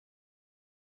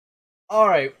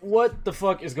Alright, what the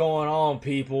fuck is going on,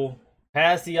 people?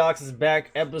 Pass the Ox is back,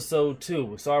 episode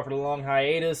 2. Sorry for the long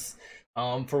hiatus.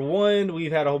 For one,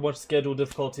 we've had a whole bunch of schedule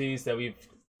difficulties that we've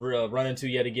run into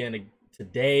yet again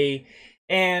today.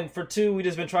 And for two, we've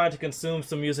just been trying to consume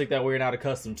some music that we're not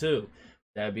accustomed to.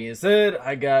 That being said,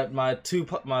 I got my two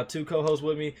co-hosts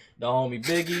with me, the homie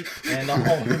Biggie and the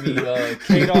homie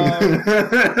K-Dog.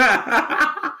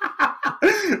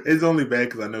 It's only bad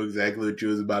because I know exactly what you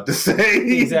was about to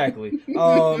say. Exactly.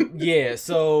 Yeah,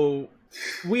 so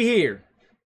we here.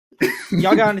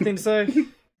 Y'all got anything to say?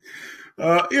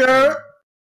 Yeah.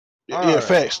 Right.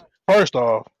 Facts. First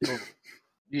off,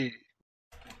 yeah.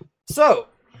 So,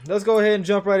 let's go ahead and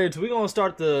jump right into it. We're going to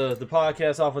start the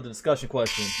podcast off with a discussion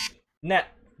question.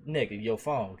 Nigga, your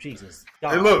phone, Jesus.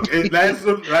 God. Hey, look, that's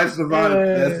the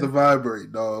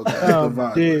vibrate, dog. That's the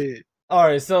vibrate. All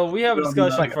right, so we have a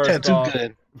discussion like first off.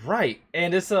 Right,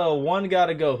 and it's one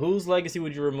gotta go. Whose legacy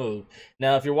would you remove?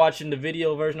 Now, if you're watching the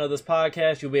video version of this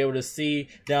podcast, you'll be able to see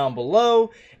down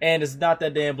below, and it's not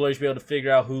that damn blurry. You'll be able to figure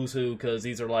out who's who, because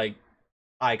these are like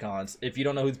icons. If you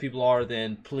don't know who these people are,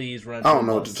 then please run. I don't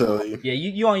know what to tell you. Yeah,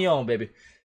 you on your own, baby.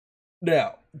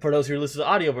 Now, for those who listen to the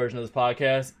audio version of this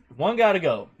podcast, one gotta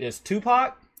go. It's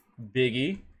Tupac,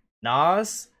 Biggie,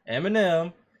 Nas,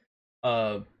 Eminem,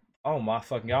 oh my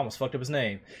fucking god, I almost fucked up his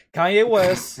name. Kanye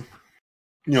West.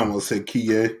 You almost said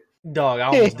Kie. Dog, I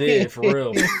almost did, for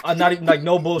real. I'm not even, like,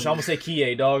 no bullshit. I'm gonna say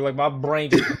Kie, dog. Like, my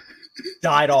brain just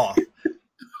died off.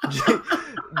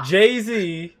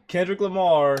 Jay-Z, Kendrick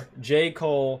Lamar, J.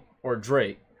 Cole, or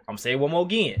Drake. I'm gonna say it one more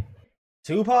again.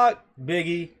 Tupac,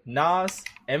 Biggie, Nas,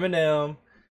 Eminem.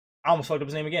 I almost fucked up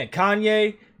his name again.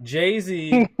 Kanye,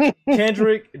 Jay-Z,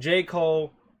 Kendrick, J.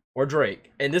 Cole, or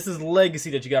Drake. And this is legacy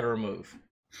that you gotta remove.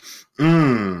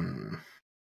 I'm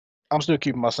still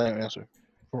keeping my same answer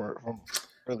from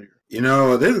earlier. You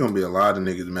know, there's gonna be a lot of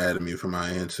niggas mad at me for my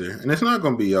answer, and it's not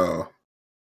gonna be y'all.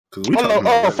 Cause we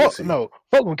fuck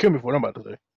gonna kill me for what I'm about to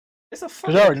say. It's a fuck.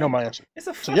 Cause y'all already know my answer.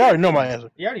 So y'all already know my answer.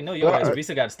 You already know your answer. We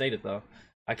still gotta state it though.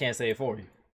 I can't say it for you.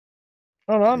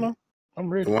 Oh no, I know. I'm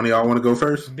ready. One of y'all want to go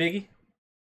first? Biggie.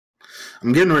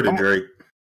 I'm getting rid of Drake.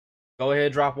 Go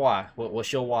ahead, drop why.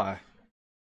 What's your why?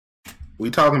 We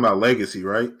talking about legacy,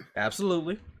 right?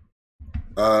 Absolutely.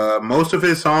 Most of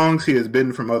his songs he has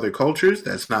been from other cultures.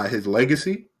 That's not his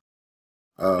legacy.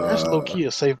 That's low key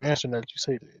a safe answer that you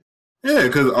say that. Yeah,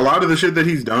 because a lot of the shit that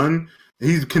he's done,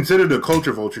 he's considered a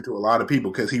culture vulture to a lot of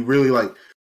people because he really like.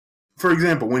 For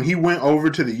example, when he went over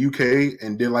to the UK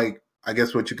and did like, I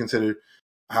guess what you consider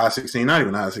High 16, not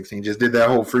even High 16, just did that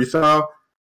whole freestyle.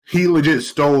 He legit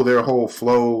stole their whole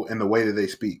flow and the way that they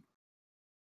speak.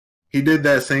 He did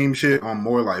that same shit on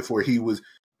More Life where he was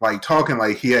like talking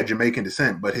like he had Jamaican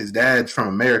descent, but his dad's from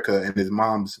America and his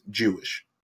mom's Jewish.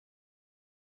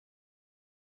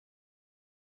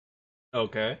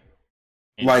 Okay.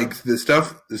 Like the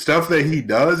stuff that he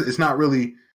does, it's not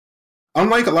really,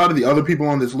 unlike a lot of the other people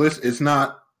on this list, it's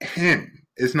not him.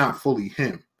 It's not fully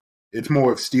him. It's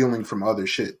more of stealing from other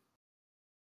shit.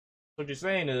 What you're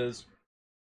saying is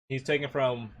he's taking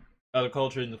from other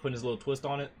cultures and putting his little twist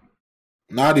on it?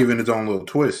 Not even his own little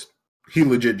twist. He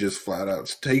legit just flat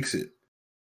out takes it.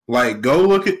 Like,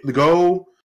 go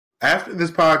after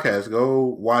this podcast, go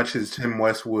watch his Tim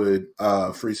Westwood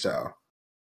freestyle.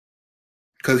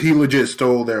 Because he legit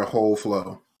stole their whole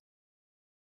flow.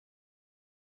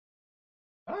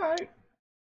 Alright.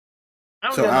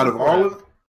 So out of all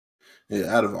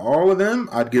of them,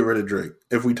 I'd get rid of Drake.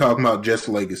 If we talking about just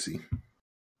legacy.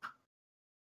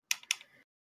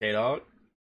 Hey, dog.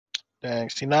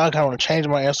 Dang. See, now I kind of want to change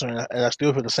my answer, and I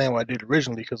still feel the same way I did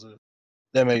originally because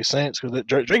that made sense. Because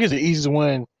Drake is the easiest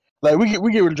one. Like we get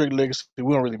rid of Drake legacy,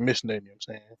 we don't really miss nothing. You know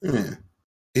what I'm saying?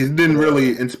 Yeah. He didn't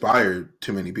really inspire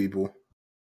too many people.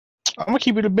 I'm gonna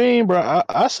keep it a beam, bro.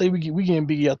 I say we getting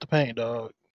Biggie out the paint,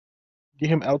 dog.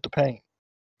 Get him out the paint.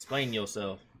 Explain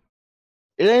yourself.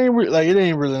 It ain't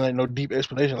really like no deep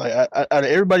explanation. Like out of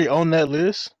everybody on that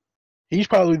list, he's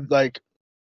probably like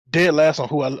dead last on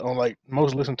who on like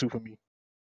most listened to for me.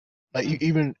 Like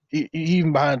even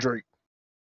behind Drake.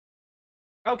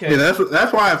 Okay. Yeah,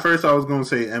 that's why at first I was gonna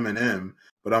say Eminem,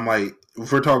 but I'm like, if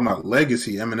we're talking about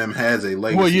legacy, Eminem has a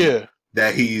legacy. Well, yeah.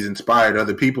 That he's inspired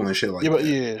other people and shit like that.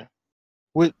 Yeah.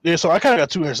 So I kind of got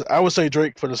two answers. I would say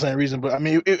Drake for the same reason, but I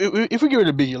mean, if we give it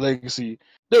a Biggie legacy,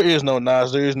 there is no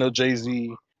Nas, there is no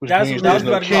Jay-Z, that was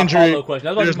no Kendrick, my follow-up question.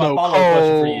 That was my follow-up Cole.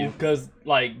 question for you, because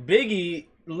like Biggie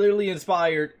literally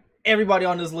inspired everybody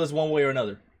on this list one way or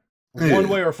another, one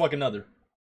way or fucking another.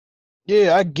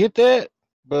 Yeah, I get that,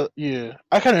 but yeah,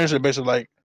 I kind of answered basically like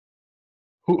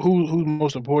who's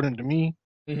most important to me.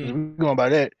 Mm-hmm. We're going by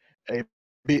that. Hey,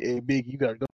 Big, you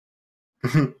gotta go.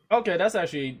 Okay, that's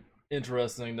actually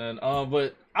interesting then.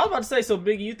 But I was about to say, so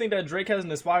Biggie, you think that Drake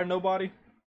hasn't inspired nobody?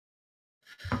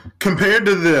 Compared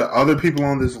to the other people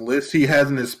on this list, he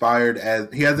hasn't inspired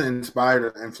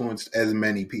or influenced as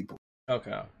many people.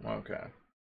 Okay.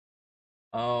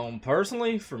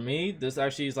 Personally, for me, this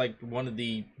actually is like one of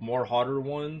the more harder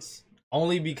ones,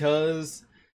 only because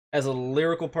as a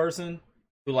lyrical person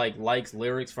who like likes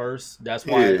lyrics first, that's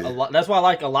why that's why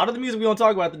like a lot of the music we gonna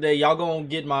talk about today, y'all gonna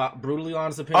get my brutally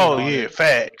honest opinion. Oh yeah,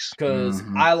 facts. Because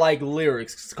I like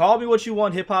lyrics. Call me what you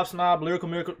want, hip hop snob, lyrical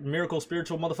miracle,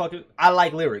 spiritual motherfucker. I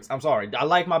like lyrics. I'm sorry, I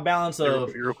like my balance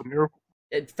of miracle.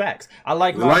 Facts. I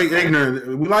like we like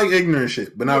ignorant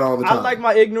shit, but not all the time. I like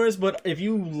my ignorance, but if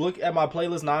you look at my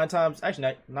playlist 9 times,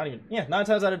 actually not even 9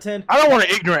 times out of 10, I don't want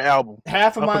an ignorant album.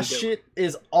 Half of my shit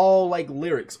is all like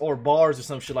lyrics or bars or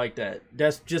some shit like that.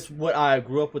 That's just what I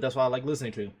grew up with. That's what I like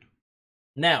listening to.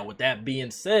 Now, with that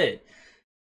being said,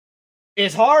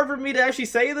 it's hard for me to actually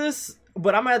say this,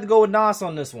 but I'm gonna have to go with Nas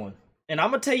on this one, and I'm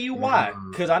gonna tell you why.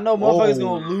 Because I know motherfuckers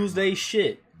gonna lose their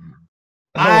shit.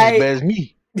 As bad as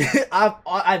me.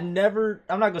 I've never,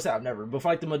 I'm not gonna say I've never, but for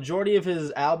like the majority of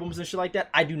his albums and shit like that,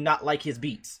 I do not like his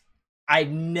beats. I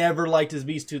never liked his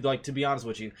beats, to be honest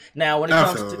with you. Now when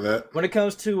it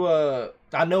comes to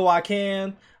I Know I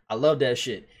Can, I love that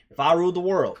shit. If I Ruled the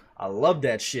World, I love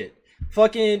that shit.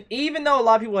 Fucking, even though a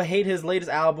lot of people hate his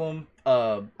latest album,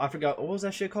 I forgot, what was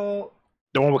that shit called?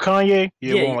 The one with Kanye?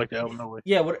 Yeah, we don't like the album, no way.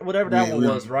 Yeah, whatever that one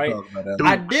was, right?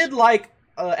 I did like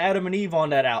Adam and Eve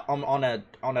on that album.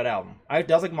 That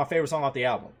was like my favorite song off the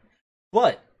album.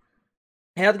 But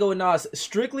I have to go with Nas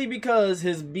strictly because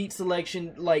his beat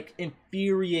selection like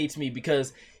infuriates me,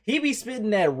 because he be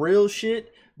spitting that real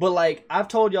shit. But like I've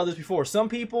told y'all this before, some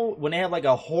people when they have like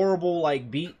a horrible like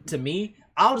beat, to me,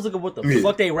 I'll just look up what the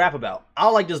fuck they rap about.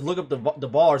 I'll like just look up the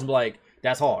bars and be like,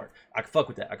 that's hard. I can fuck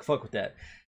with that.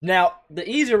 Now, the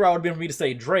easier route would be for me to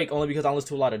say Drake, only because I listen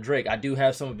to a lot of Drake. I do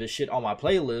have some of his shit on my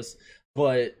playlist.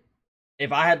 But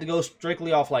if I had to go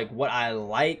strictly off like what I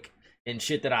like and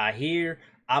shit that I hear,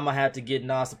 I'm gonna have to get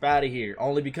Nas up out of here.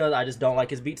 Only because I just don't like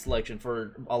his beat selection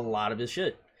for a lot of his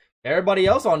shit. Everybody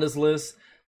else on this list,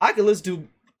 I can listen to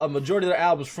a majority of their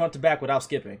albums front to back without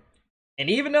skipping. And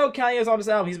even though Kanye's on this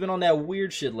album, he's been on that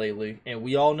weird shit lately, and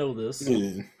we all know this.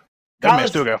 That man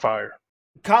still got fired.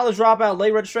 College Dropout,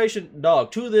 Late Registration,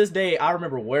 dog, to this day, I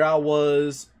remember where I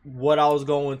was, what I was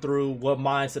going through, what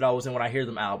mindset I was in when I hear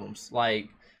them albums. Like,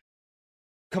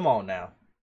 come on now.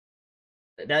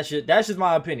 That's just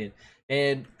my opinion.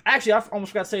 And actually, I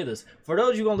almost forgot to say this. For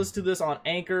those of you going to listen to this on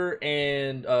Anchor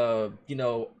and, on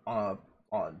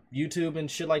YouTube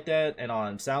and shit like that, and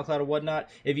on SoundCloud or whatnot,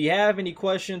 if you have any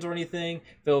questions or anything,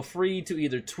 feel free to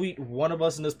either tweet one of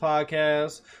us in this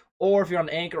podcast, or if you're on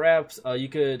the Anchor apps,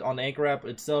 on the Anchor app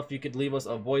itself, you could leave us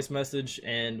a voice message,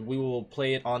 and we will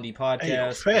play it on the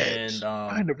podcast. And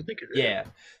I never think of that. Yeah,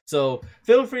 so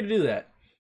feel free to do that.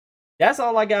 That's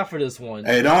all I got for this one.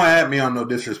 Hey, don't add me on no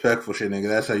disrespectful shit, nigga.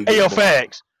 That's how you. Hey, yo,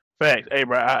 facts. Hey,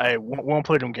 bro, I won't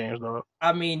play them games, though.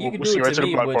 I mean, you can do it to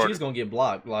me, but she's gonna get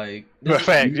blocked. Like,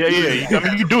 facts. Yeah. I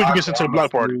mean, you can do it. You get sent to the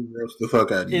block party. Roast the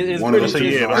fuck out of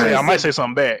you. I might say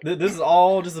something back. This is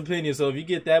all just opinion. So if you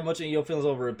get that much in your feelings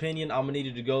over opinion, I'm gonna need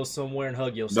you to go somewhere and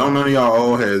hug yourself. Don't none of y'all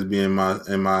old heads be in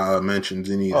my mentions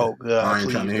either. Oh god, I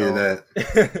ain't trying to hear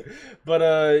that.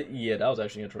 But yeah, that was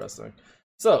actually interesting.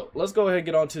 So let's go ahead and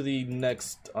get on to the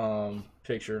next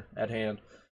picture at hand.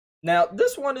 Now,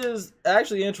 this one is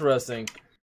actually interesting.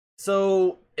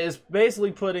 So, it's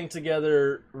basically putting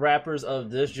together rappers of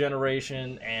this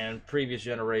generation and previous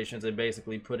generations, and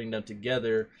basically putting them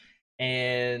together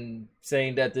and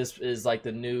saying that this is like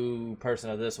the new person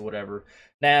of this or whatever.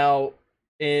 Now,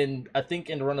 I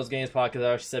think in the Run Those Games podcast,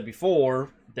 I actually said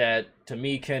before that to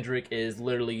me, Kendrick is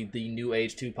literally the new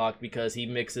age Tupac, because he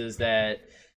mixes that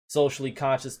socially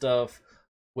conscious stuff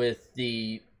with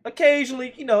the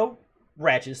occasionally,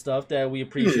 ratchet stuff that we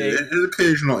appreciate. Yeah,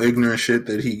 occasional ignorant shit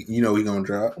that he gonna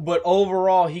drop. But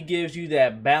overall, he gives you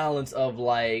that balance of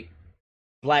like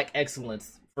black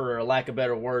excellence, for lack of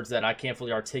better words that I can't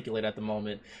fully articulate at the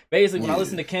moment. Basically, when I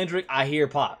listen to Kendrick, I hear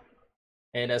Pac.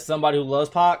 And as somebody who loves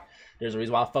Pac, there's a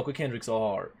reason why I fuck with Kendrick so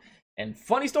hard. And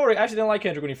funny story, I actually didn't like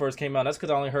Kendrick when he first came out. That's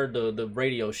because I only heard the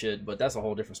radio shit, but that's a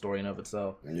whole different story in of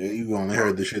itself. Yeah, you only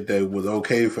heard the shit that was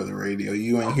okay for the radio.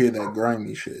 You ain't hear that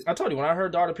grimy shit. I told you, when I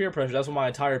heard The Art of Peer Pressure, that's when my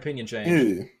entire opinion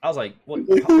changed. Yeah. I was like, what?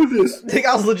 Like, who is this?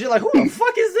 I was legit like, who the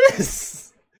fuck is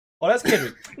this? Oh, that's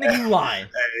Kendrick. Nigga, you lying.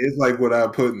 Hey, it's like what I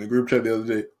put in the group chat the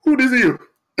other day. Who this you?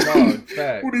 Dog,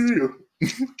 fact. Who this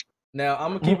you? Now, I'm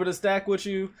going to keep it a stack with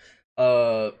you.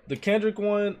 The Kendrick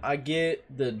one, I get.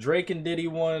 The Drake and Diddy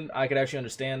one, I could actually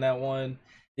understand that one.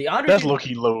 The Andre That's low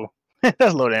key low.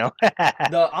 That's low down.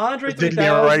 the Andre Didn't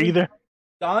right 3000 either.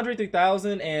 the Andre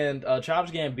 3000 and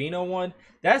Childish Gambino one,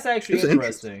 that's actually It's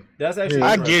interesting. That's actually Yeah.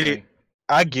 I interesting. get it.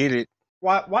 I get it.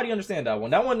 Why do you understand that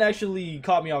one? That one actually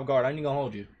caught me off guard. I ain't gonna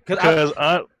hold you. Because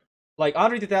Like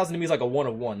Andre 3000 to me is like a 1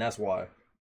 of 1. That's why.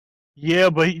 yeah,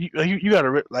 but you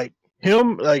gotta like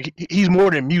him. Like he's more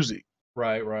than music.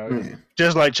 Right. Yeah.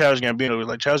 Just like Childish Gambino.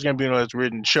 Like Childish Gambino has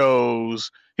written shows.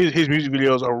 His music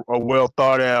videos are well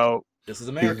thought out. This is He's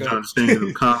America. done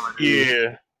stand-up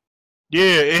comedy.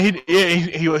 Yeah, and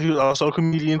he was also a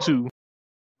comedian too.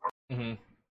 hmm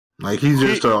Like he's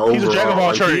just an overall. He's a jack of all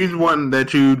like, trades. he's one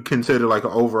that you'd consider like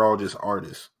an overall just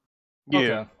artist. Yeah,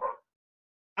 Okay.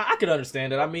 I could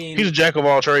understand it. I mean, he's a jack of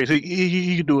all trades.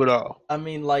 He could do it all. I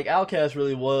mean, like Outkast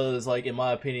really was like, in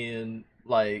my opinion,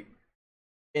 like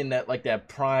in that like that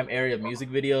prime area of music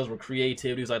videos where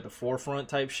creativity was like the forefront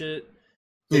type shit.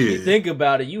 If you Yeah. think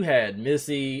about it, you had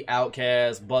Missy,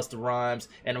 Outkast, Busta Rhymes,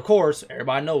 and of course,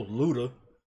 everybody knows Luda.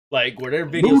 Like where their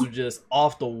videos were just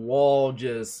off the wall,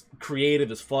 just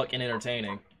creative as fuck and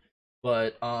entertaining.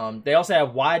 But they also have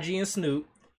YG and Snoop,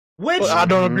 which But I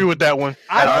don't agree with that one.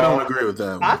 I I don't agree with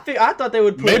that one. I thought they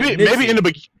would put Maybe Nipsey. in the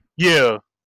beginning. Yeah,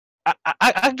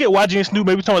 I get YG and Snoop.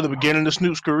 Maybe talking about the beginning of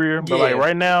Snoop's career, but like Yeah.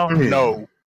 right now, Yeah. no.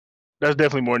 That's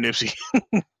definitely more Nipsey.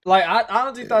 Like I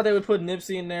honestly thought they would put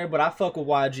Nipsey in there, but I fuck with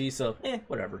YG, so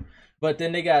whatever. But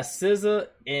then they got SZA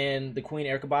and the Queen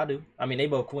Erykah Badu. I mean, they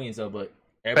both queens though, but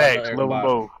everybody Facts, know love Erykah them Badu.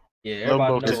 both. Yeah, Love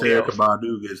everybody both knows. Just Yeah. Erykah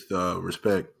Badu gets the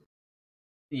respect.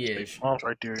 Yeah, Mom's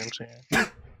right there. You know what I'm saying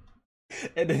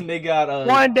and then they got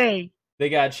one day. they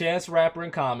got Chance Rapper in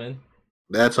Common.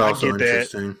 That's also get that.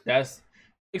 interesting. That's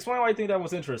explain why you think that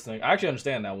was interesting. I actually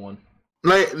understand that one.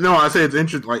 Like, no, I say it's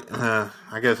interesting. Like,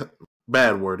 I guess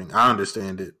bad wording. I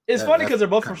understand it. It's funny because they're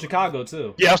both from kinda- Chicago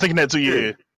too. Yeah, I was thinking that too.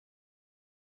 Yeah,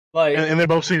 Like, and they're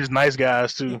both seen as nice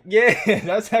guys too. yeah,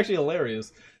 that's actually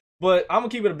hilarious. But I'm gonna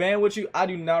keep it a band with you. I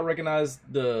do not recognize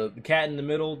the cat in the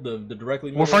middle, the directly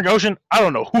middle. Well, Frank Ocean, I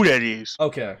don't know who that is.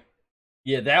 Okay.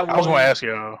 Yeah, that one. I was gonna ask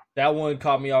y'all. That one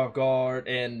caught me off guard,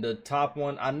 and the top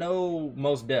one, I know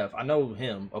Mos Def. I know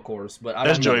him, of course, but I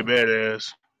That's don't Joey know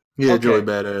Badass, Yeah, Okay. Joey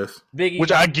Badass. Biggie.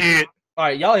 which I get. All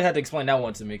right, y'all have to explain that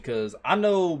one to me because I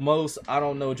know most. I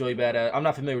don't know Joey Badass. I'm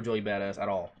not familiar with Joey Badass at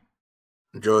all.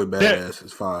 Joey Badass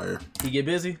is fire. He get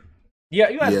busy. Yeah,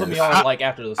 you have to put me on Yes. like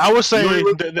after this. I would say You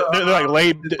ain't they're looked at, like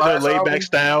laid his last back album?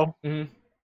 style.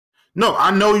 No,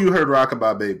 I know you heard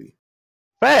Rockabye Baby.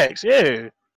 Facts, yeah.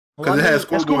 Because it has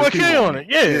Schoolboy Schoolboy Q Q on it,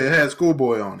 yeah. it had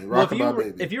Schoolboy on it. Well, Rockabye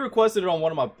Baby. if you requested it on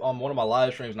one of my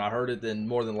live streams and I heard it, then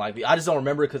more than likely, I just don't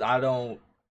remember it because I don't.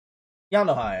 Y'all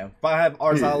know how I am. If I have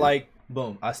artists I Yeah. like,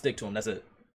 boom, I stick to them. That's it.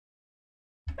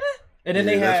 And then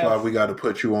Yeah, they that's have. why we got to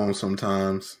put you on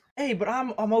sometimes. Hey, but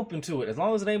I'm open to it as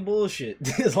long as it ain't bullshit.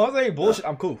 As long as it ain't bullshit,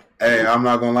 I'm cool. Hey, I'm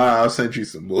not gonna lie, I sent you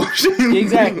some bullshit.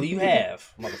 Exactly, you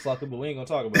have, motherfucker. But we ain't gonna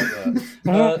talk about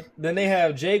that. Then they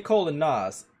have J. Cole and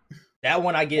Nas. That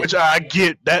one I get. Which I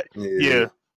get that. Yeah.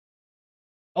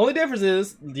 Only difference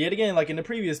is, yet again, like in the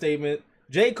previous statement,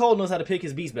 J. Cole knows how to pick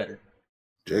his beats better.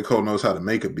 J. Cole knows how to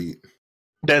make a beat.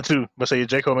 That too. But say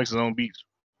J. Cole makes his own beats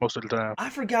most of the time. I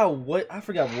forgot what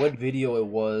video it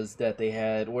was that they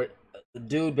had where the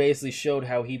dude basically showed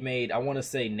how he made, I want to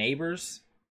say, Neighbors.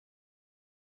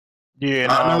 Yeah,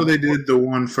 and, I know they did the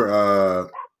one for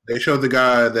they showed the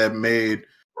guy that made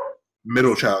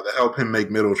Middle Child, that helped him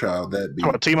make Middle Child that beat.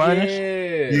 T minus.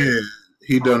 Yeah.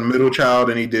 He done Middle Child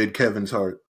and he did Kevin's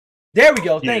Heart. There we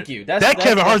go. Yeah. Thank you. That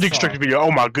Kevin Hart that deconstructed song. video.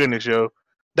 Oh my goodness, yo!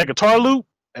 That guitar loop,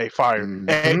 hey, fire! Mhm.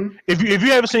 And if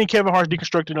you haven't seen Kevin Hart's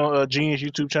deconstructed on Genius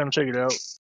YouTube channel, check it out.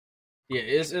 Yeah,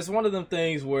 it's one of them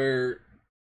things where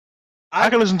I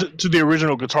can listen to the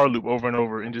original guitar loop over and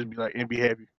over and just be like and be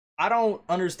happy. I don't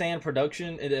understand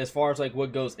production as far as like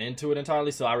what goes into it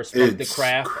entirely, so I respect It's the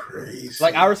craft. crazy.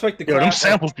 Like I respect the Yo, them craft.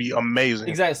 samples be amazing.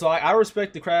 Exactly. So I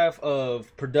respect the craft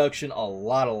of production a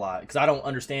lot because I don't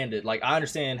understand it. Like I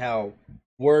understand how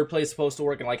wordplay is supposed to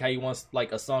work and like how you want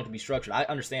like a song to be structured. I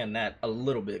understand that a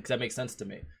little bit because that makes sense to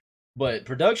me. But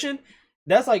production,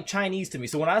 that's like Chinese to me.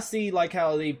 So when I see like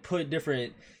how they put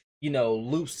different,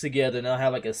 loops together and they'll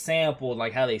have like a sample,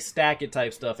 like how they stack it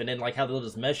type stuff, and then like how they'll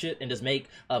just mesh it and just make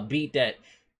a beat that,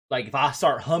 like if I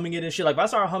start humming it and shit, like if I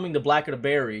start humming the Blacker the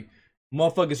Berry,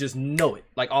 motherfuckers just know it,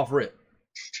 like off rip.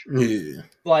 Yeah.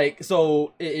 Like,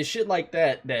 so it's shit like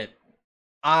that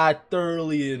I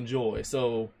thoroughly enjoy.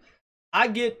 So I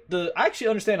actually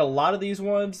understand a lot of these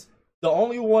ones. The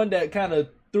only one that kind of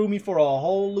threw me for a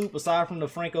whole loop, aside from the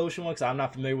Frank Ocean one, because I'm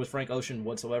not familiar with Frank Ocean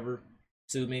whatsoever,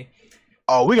 sue me,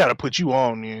 Oh, we gotta put you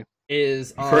on, man.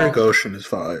 is Frank Ocean is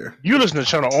fire. You listen to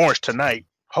Channel Orange tonight.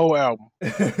 Whole album.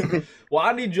 Well,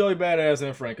 I need Joey Badass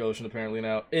and Frank Ocean apparently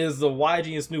now. Is the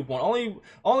YG and Snoop one?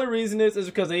 Only reason is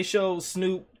because they show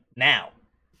Snoop now.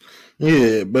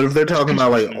 Yeah, but if they're talking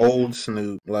about like old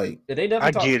Snoop, like If they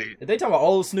definitely get it. If they talk about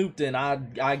old Snoop, then I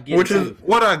get which it is too.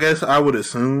 what I guess I would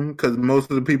assume, because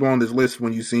most of the people on this list,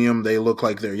 when you see them, they look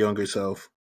like their younger self.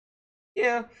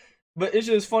 Yeah, but it's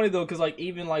just funny though, because like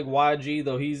even like YG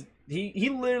though, he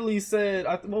literally said,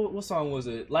 what song was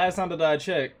it? Last time that I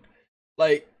checked,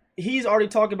 like he's already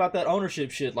talking about that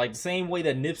ownership shit, like the same way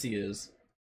that Nipsey is.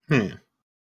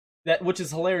 That which is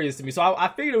hilarious to me. So I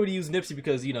figured it would use Nipsey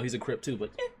because he's a Crip too,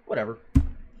 but whatever.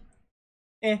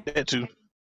 That too.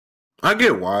 I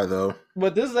get why though.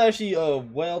 But this is actually a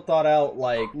well thought out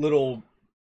like little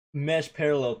mesh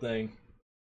parallel thing.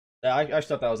 I actually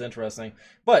thought that was interesting.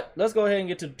 But let's go ahead and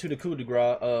get to the coup de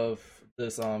grace of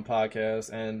this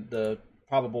podcast and the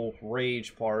probable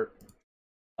rage part.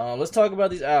 Let's talk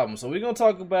about these albums. So we're gonna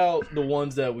talk about the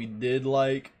ones that we did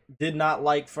not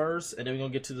like first, and then we're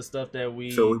gonna get to the stuff that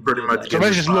we. So we pretty much So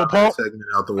that's just Lil Pump segment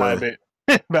out the way. I bet.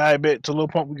 I bet to Lil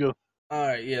Pump we go. All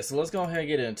right, yeah. So let's go ahead and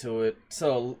get into it.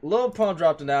 So Lil Pump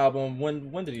dropped an album.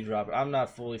 When did he drop it? I'm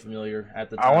not fully familiar at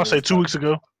the time. I want to say 2 weeks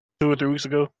ago, 2 or 3 weeks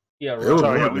ago. Yeah, It was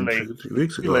Sorry, more we than late. 2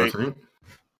 weeks We ago, I late. think.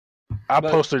 I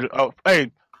posted. Oh,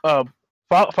 hey,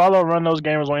 follow Run Those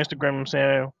Gamers on Instagram. I'm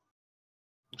saying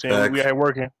Facts. we ain't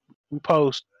working. We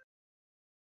post.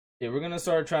 Yeah, we're gonna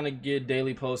start trying to get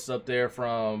daily posts up there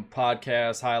from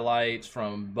podcast highlights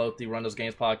from both the Run Those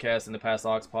Games podcast and the Past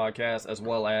Ox podcast, as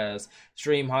well as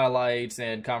stream highlights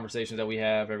and conversations that we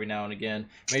have every now and again.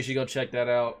 Make sure you go check that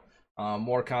out.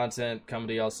 More content coming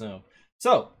to y'all soon.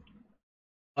 So,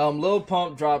 Lil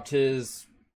Pump dropped his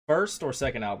first or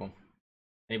second album.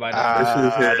 Anybody know?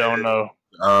 I don't know.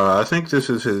 I think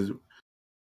this is his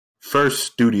first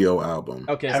studio album.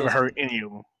 Okay, Haven't heard any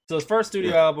of them. So his first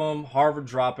studio album, Harvard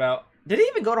Dropout. Did he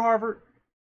even go to Harvard?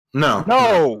 No.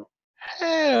 No,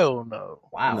 hell no.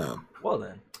 Wow. No. Well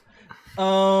then.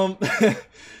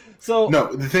 So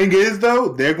No, the thing is though,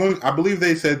 they're going. I believe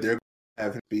they said they're going to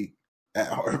have him speak at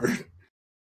Harvard.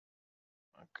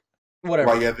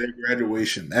 whatever. Like at their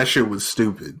graduation. That shit was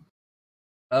stupid.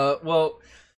 Well,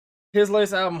 his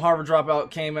latest album, Harvard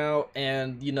Dropout, came out,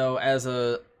 and as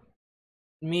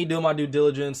me doing my due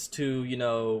diligence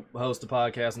to host a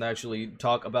podcast and actually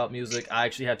talk about music, I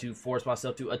actually had to force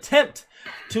myself to attempt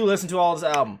to listen to all this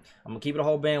album. I'm gonna keep it a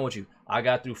whole band with you. I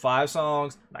got through 5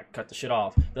 songs, and I cut the shit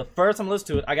off. The first time I listened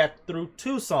to it, I got through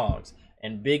 2 songs,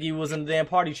 and Biggie was in the damn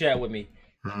party chat with me.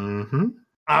 Mm-hmm.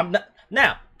 I'm not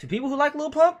now to people who like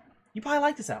Lil Pump. You probably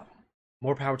like this album.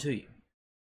 More power to you.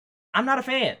 I'm not a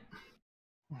fan.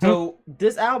 So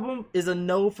this album is a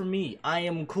no for me. I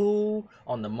am cool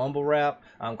on the mumble rap.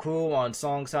 I'm cool on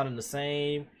songs sounding the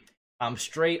same. I'm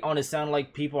straight on it sounding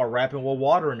like people are rapping with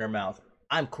water in their mouth.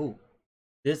 I'm cool.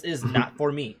 This is not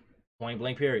for me. Point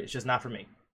blank period. It's just not for me.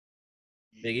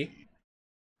 Biggie?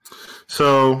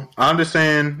 So I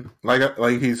understand,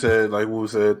 like he said, like Wu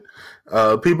said,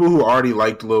 people who already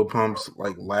liked Lil Pump's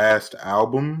last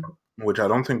album, which I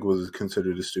don't think was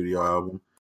considered a studio album.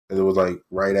 It was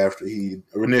right after he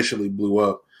initially blew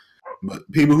up.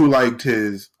 But people who liked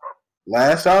his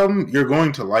last album, you're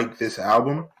going to like this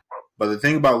album. But the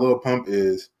thing about Lil Pump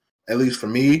is, at least for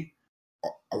me,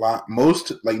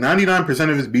 99%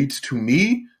 of his beats to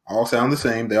me all sound the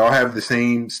same. They all have the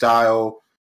same style,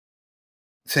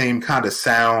 same kind of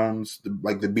sounds.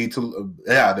 The beats,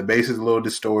 the bass is a little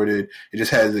distorted. It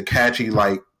just has a catchy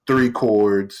 3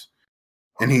 chords.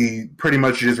 And he pretty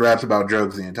much just raps about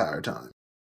drugs the entire time.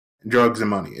 Drugs and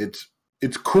money.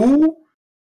 It's cool.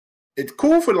 It's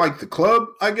cool for the club,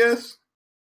 I guess.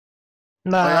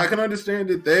 Nah, I can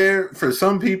understand it there for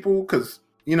some people because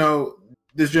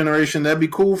this generation that'd be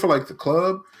cool for the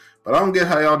club. But I don't get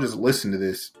how y'all just listen to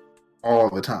this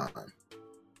all the time.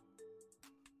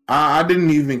 I didn't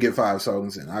even get 5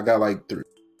 songs in. I got 3.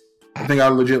 I think I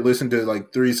legit listened to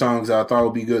 3 songs that I thought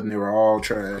would be good, and they were all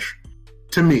trash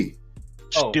to me.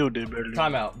 still did better than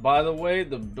Time out. By the way,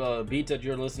 the beat that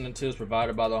you're listening to is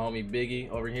provided by the homie Biggie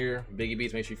over here. Biggie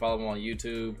Beats. Make sure you follow him on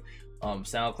YouTube,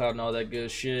 SoundCloud, and all that good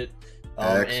shit.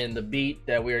 And the beat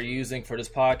that we are using for this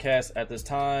podcast at this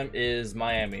time is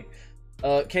Miami.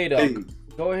 K-Dog,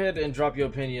 go ahead and drop your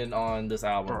opinion on this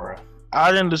album, bro.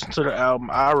 I didn't listen to the album.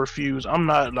 I refuse. I'm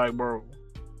not bro.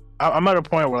 I'm at a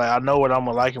point where I know what I'm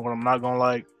gonna like and what I'm not gonna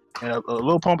like. And a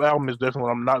Lil Pump album is definitely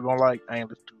what I'm not gonna like. I ain't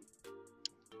listen to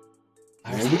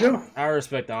it. There we go. I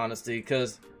respect the honesty,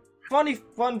 because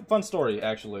fun story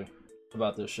actually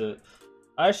about this shit.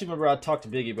 I actually remember I talked to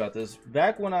Biggie about this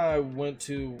back when I went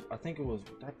to I think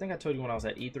I told you when I was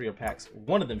at E3 or PAX,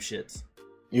 one of them shits.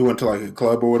 You went to like a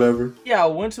club or whatever? Yeah, I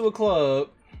went to a club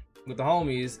with the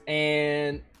homies,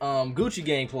 and Gucci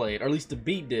Gang played, or at least the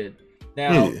beat did.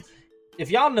 Now,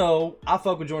 if y'all know, I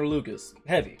fuck with Jordan Lucas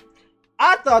heavy.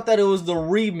 I thought that it was the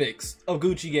remix of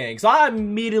Gucci Gang, so I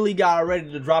immediately got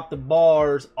ready to drop the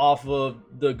bars off of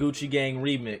the Gucci Gang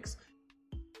remix.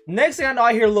 Next thing I know,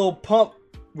 I hear Lil Pump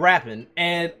rapping,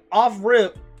 and off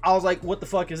rip, I was like, what the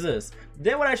fuck is this?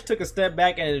 Then when I actually took a step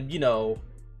back and,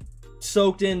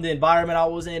 soaked in the environment I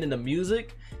was in and the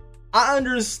music, I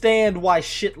understand why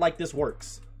shit like this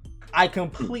works. I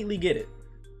completely get it.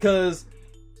 Because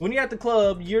when you're at the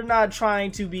club, you're not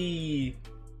trying to be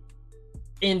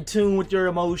in tune with your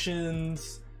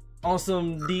emotions, on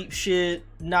some deep shit,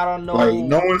 not on no... Like,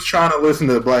 no one's trying to listen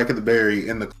to Black of the Berry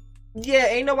in the... Yeah,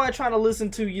 ain't nobody trying to listen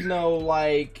to,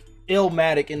 like,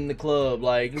 Illmatic in the club.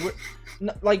 Like,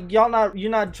 you're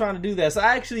not trying to do that. So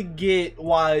I actually get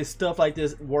why stuff like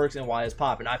this works and why it's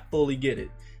popping. I fully get it.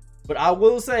 But I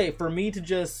will say, for me to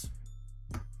just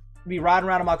be riding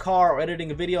around in my car or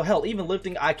editing a video, hell, even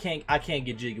lifting, I can't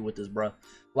get jiggy with this, bro.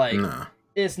 Like, nah.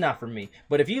 It's not for me.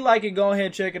 But if you like it, go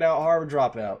ahead, check it out. Harvard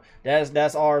Dropout.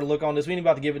 That's our look on this. We ain't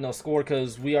about to give it no score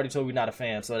because we already told we're not a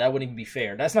fan, so that wouldn't even be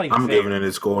fair. That's not even fair. I'm giving it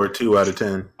a score 2 out of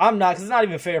 10. I'm not, because it's not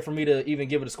even fair for me to even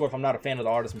give it a score if I'm not a fan of the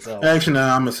artist themselves. Actually, no,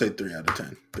 I'm going to say 3 out of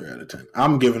 10. 3 out of 10.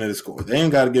 I'm giving it a score. They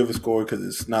ain't got to give a score because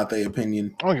it's not their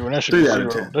opinion. I'm giving that shit 3 out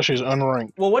of 10. That shit's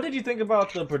unranked. Well, what did you think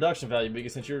about the production value,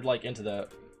 because since you're like into that?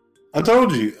 I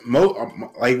told you,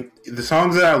 like the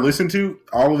songs that I listened to,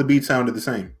 all of the beats sounded the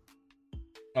same.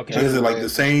 Okay. Is it like the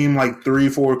same like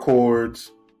 3-4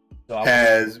 chords? So it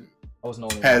has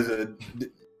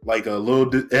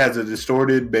a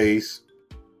distorted bass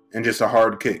and just a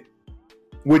hard kick,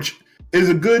 which is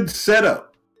a good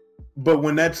setup. But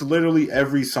when that's literally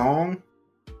every song,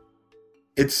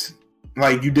 it's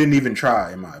like you didn't even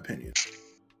try, in my opinion.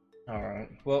 All right.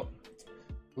 Well,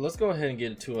 let's go ahead and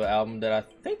get into an album that I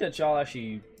think that y'all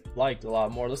actually liked a lot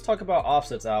more. Let's talk about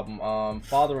Offset's album,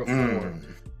 Father of Four.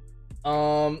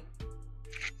 I'm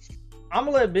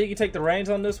gonna let Biggie take the reins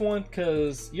on this one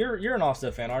because you're an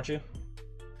Offset fan, aren't you?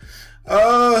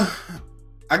 I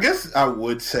guess I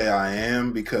would say I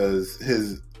am, because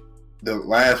the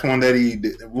last one that he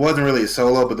did wasn't really a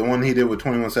solo, but the one he did with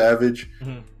 21 Savage,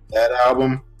 that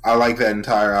album, I like that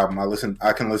entire album.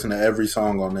 I can listen to every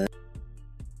song on there.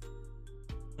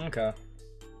 Okay.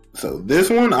 So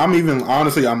this one, I'm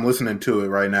listening to it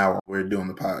right now while we're doing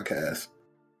the podcast.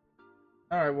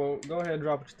 All right, well, go ahead and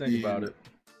drop what you think about it.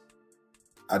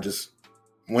 This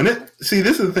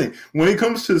is the thing. When it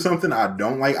comes to something I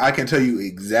don't like, I can tell you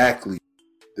exactly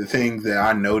the things that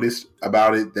I noticed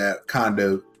about it that kind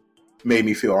of made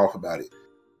me feel off about it.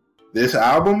 This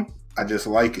album, I just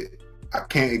like it. I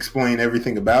can't explain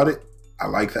everything about it. I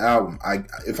like the album.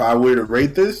 If I were to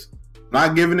rate this,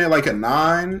 not giving it like a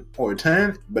 9 or a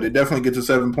 10, but it definitely gets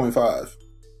a 7.5.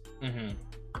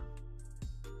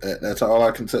 That's all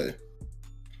I can say.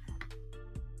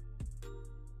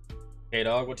 Hey,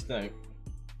 dog, what you think?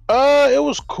 It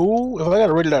was cool. If I got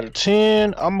to rate it out of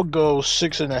 10, I'm gonna go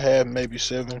 6.5, maybe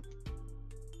 7.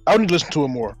 I would need to listen to it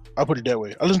more. I'll put it that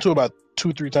way. I listened to it about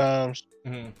 2-3 times.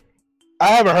 I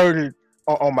haven't heard it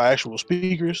on my actual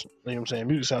speakers. You know what I'm saying?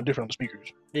 Music sound different on the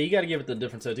speakers. Yeah, you got to give it the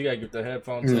different test. You got to give the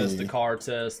headphone test, the car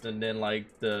test, and then like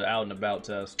the out and about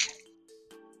test.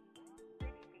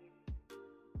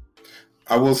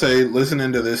 I will say,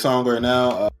 listening to this song right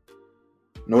now,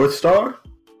 North Star.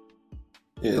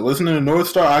 Yeah, listening to North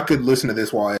Star, I could listen to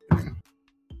this while editing.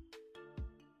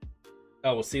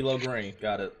 Oh, well, CeeLo Green,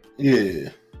 got it. Yeah.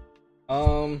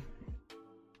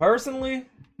 Personally,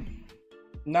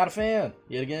 not a fan.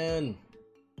 Yet again,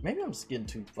 maybe I'm just getting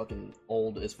too fucking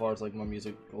old as far as like my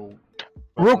music old.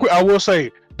 Real quick, I will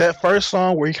say that first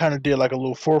song where he kind of did like a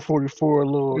little 444, a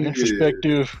little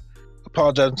introspective,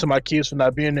 apologizing to my kids for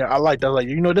not being there. I like that. Like,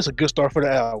 that's a good start for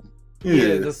the album.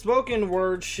 Yeah, the spoken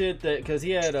word shit, that because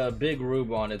he had a Big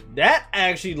Rube on it. That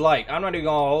actually, like, I'm not even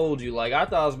gonna hold you. Like, I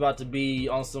thought I was about to be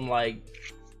on some like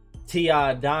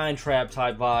T.I. Dine Trap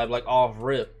type vibe, like off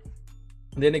rip.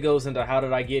 And then it goes into How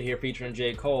Did I Get Here featuring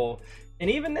J. Cole. And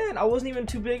even then, I wasn't even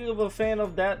too big of a fan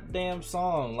of that damn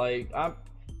song. Like,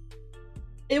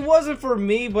 it wasn't for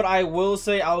me, but I will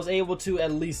say I was able to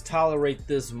at least tolerate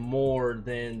this more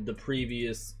than the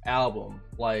previous album.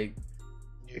 Like,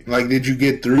 did you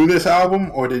get through this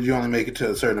album, or did you only make it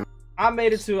to a certain... I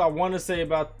made it to, I want to say,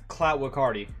 about Clout with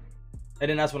Cardi. And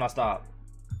then that's when I stopped.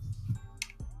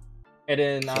 And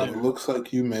then So it looks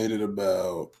like you made it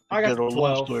about. I got That old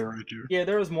love 12. story right there. Yeah,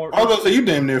 there was more. I was gonna say you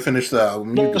damn near finished the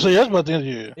album. You So that's about the end.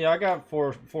 Yeah. Yeah, I got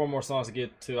four more songs to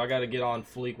get to. I got to get on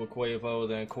Fleek with Quavo,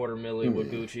 then Quarter Milli with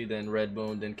Gucci, then Red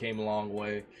Moon, then Came a Long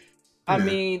Way. I Yeah.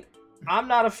 mean, I'm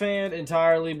not a fan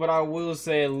entirely, but I will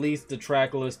say at least the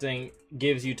track listing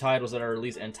gives you titles that are at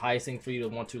least enticing for you to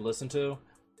want to listen to.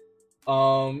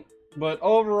 But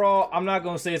overall, I'm not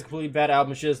gonna say it's a completely bad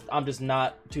album. It's just I'm just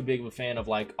not too big of a fan of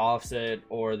like Offset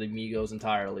or the Migos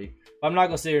entirely. But I'm not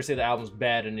gonna sit here and say the album's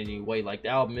bad in any way. Like the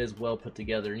album is well put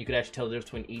together, and you could actually tell the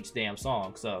difference between each damn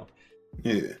song. So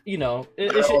yeah, you know,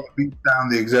 it all should, the beats sound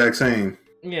the exact same.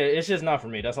 yeah, it's just not for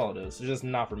me. That's all it is. It's just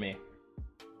not for me.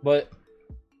 But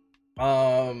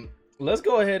let's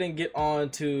go ahead and get on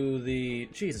to the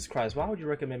Jesus Christ. Why would you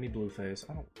recommend me Blueface?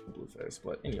 I don't like Blueface,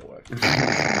 but anyway.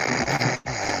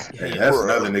 Hey, that's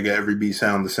another nigga. Every beat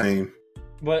sound the same.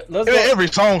 But let's go. Every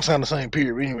song sound the same.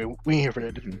 Period. But anyway, we ain't here for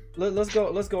that.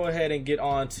 Let's go ahead and get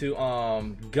on to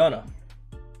Gunna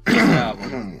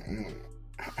album.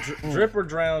 Drip or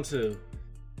Drown 2.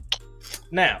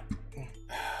 Now,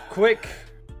 quick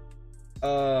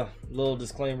little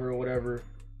disclaimer or whatever.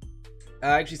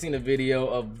 I actually seen a video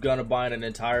of Gunna buying an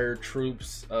entire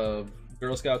troops of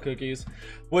Girl Scout cookies,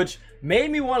 which made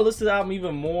me want to listen to the album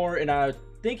even more. And I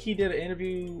think he did an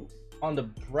interview on the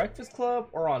Breakfast Club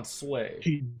or on Sway.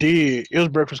 He did. It was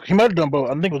Breakfast. He might have done both.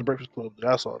 I think it was Breakfast Club that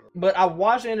I saw it. But I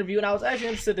watched the interview and I was actually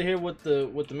interested to hear what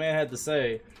the man had to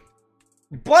say.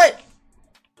 But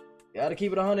gotta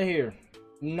keep it 100 here.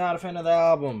 Not a fan of the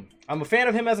album. I'm a fan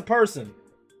of him as a person.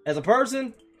 As a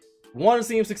person, want to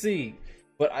see him succeed.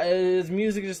 But his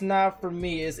music is just not for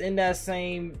me. It's in that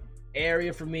same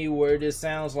area for me where it just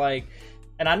sounds like,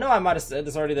 and I know I might have said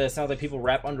this already, that it sounds like people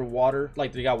rap underwater,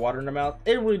 like they got water in their mouth.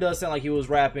 It really does sound like he was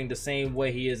rapping the same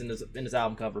way he is in his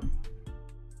album cover.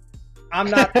 I'm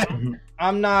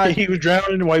not. He was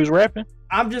drowning while he was rapping.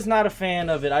 I'm just not a fan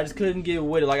of it. I just couldn't get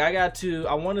with it. Like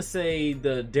I want to say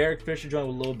the Derek Fisher joint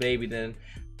with Lil Baby, then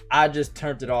I just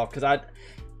turned it off because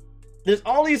there's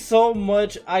only so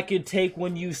much I could take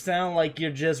when you sound like you're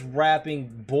just rapping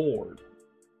bored.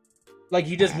 Like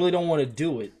you just really don't want to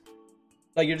do it.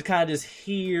 Like you're just kind of just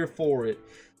here for it.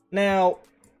 Now,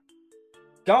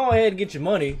 go ahead and get your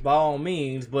money by all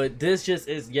means, but this just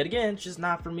is, yet again, it's just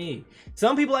not for me.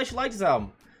 Some people actually like this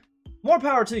album. More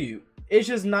power to you. It's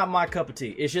just not my cup of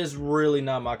tea. It's just really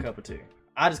not my cup of tea.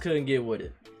 I just couldn't get with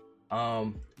it.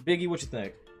 Biggie, what you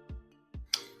think?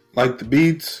 Like the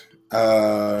beats,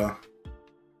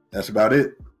 that's about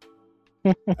it.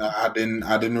 I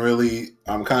didn't really.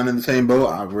 I'm kind of in the same boat.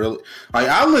 I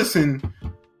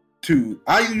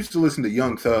used to listen to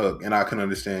Young Thug, and I can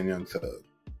understand Young Thug.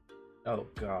 Oh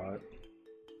God.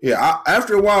 Yeah,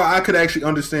 after a while, I could actually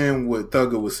understand what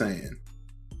Thugger was saying.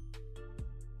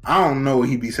 I don't know what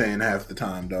he be saying half the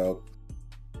time, dog.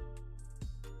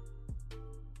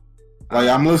 Like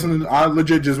I'm listening. I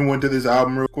legit just went to this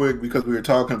album real quick because we were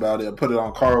talking about it. I put it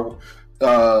on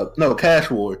Cash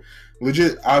War.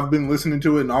 Legit, I've been listening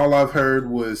to it, and all I've heard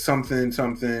was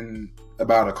something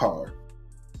about a car.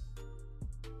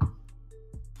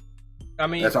 I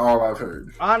mean, that's all I've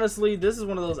heard. Honestly, this is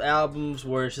one of those albums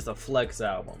where it's just a flex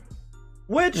album,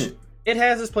 which it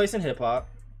has its place in hip hop,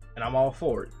 and I'm all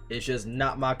for it. It's just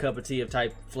not my cup of tea of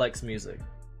type flex music.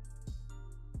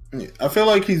 Yeah, I feel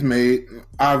like he's made.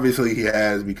 Obviously, he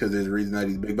has because there's a reason that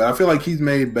he's big. But I feel like he's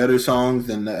made better songs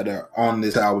than that are on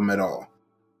this album at all.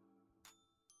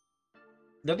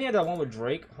 Doesn't he have that one with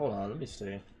Drake? Hold on, let me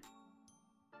see.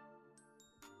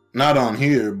 Not on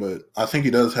here, but I think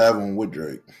he does have one with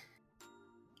Drake.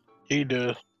 He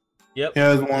does. Yep. He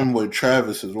has one with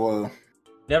Travis as well.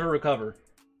 Never Recover.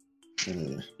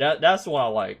 Yeah. That's the one I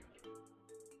like.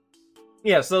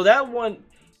 Yeah, so that one.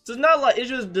 So it's not like it's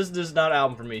just this is not an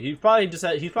album for me. He's probably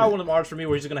one of them artists for me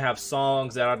where he's just gonna have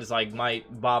songs that I just like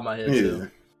might bob my head to.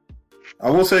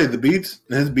 I will say his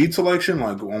beat selection,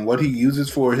 like on what he uses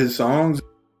for his songs.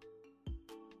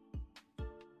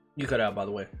 You cut out, by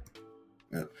the way.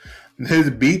 Yeah. His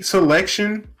beat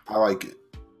selection, I like it.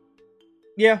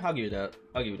 Yeah, I'll give you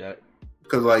that.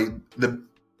 Because like the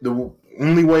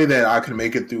only way that I can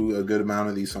make it through a good amount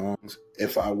of these songs,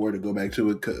 if I were to go back to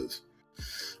it, because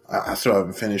I still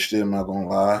haven't finished it, I'm not gonna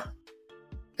lie,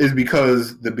 is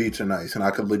because the beats are nice and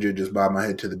I could legit just bob my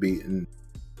head to the beat and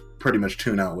pretty much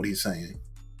tune out what he's saying.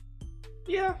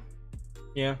 Yeah,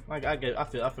 I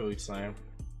feel what you're saying.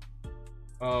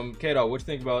 Kato, what you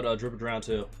think about Drip or Drown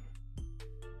 2?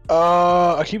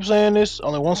 I keep saying this.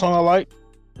 Only one song I like.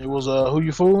 It was Who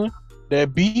You Fooling.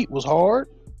 That beat was hard.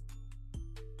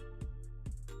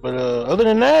 But other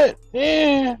than that,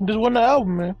 this wasn't the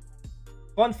album, man.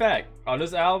 Fun fact: on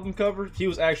this album cover, he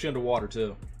was actually underwater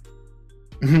too.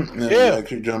 Yeah, he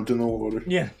actually jumped in the water.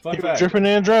 Yeah, fun He was fact. dripping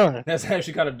and drowning. That's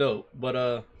actually kind of dope.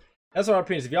 But that's our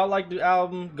opinions. If y'all like the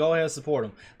album, go ahead and support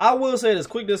them. I will say this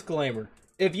quick disclaimer: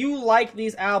 if you like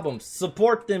these albums,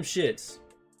 support them shits.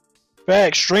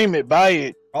 Facts, stream it, buy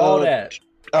it. All that.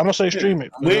 I'm gonna say stream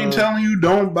it. We ain't telling you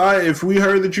don't buy it. If we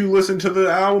heard that you listened to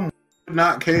the album, we would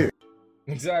not care.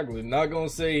 Exactly. Not gonna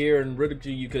sit here and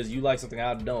ridicule you because you like something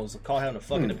I don't. So call having a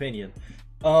fucking opinion.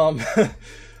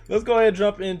 Let's go ahead and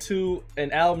jump into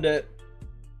an album that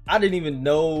I didn't even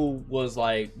know was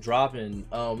like dropping.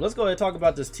 Let's go ahead and talk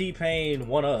about this T-Pain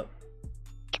One Up.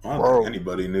 I don't think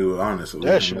anybody knew, honestly.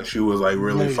 That shit. She was like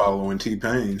really following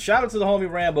T-Pain. Shout out to the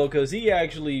homie Rambo because he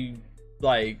actually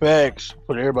like Facts.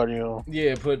 Put everybody on.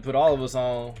 yeah put all of us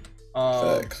on.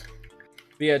 Facts.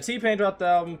 But yeah, T-Pain dropped the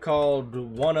album called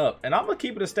One Up, and I'm gonna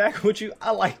keep it a stack with you.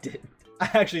 I liked it. I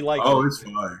actually liked it. Oh, it's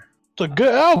fire. It's a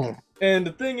good album. And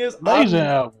the thing is, Amazing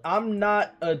album. I'm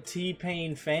not a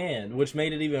T-Pain fan, which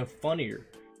made it even funnier.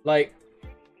 Like,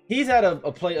 he's had a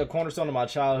cornerstone of my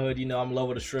childhood. You know, I'm in love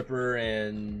with a stripper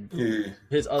and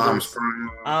his other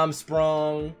I'm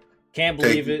Sprung. Can't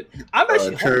believe it. I'm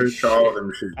actually church, all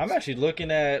them shit. I'm actually looking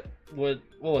at what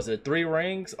was it? 3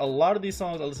 Rings. A lot of these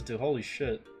songs I listen to. Holy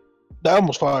shit. The album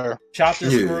was fire. Chopped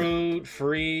and Screwed,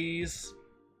 Freeze.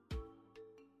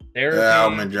 Therapy. The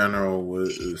album in general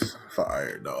was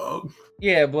fire, dog.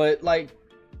 Yeah, but like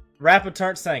rapper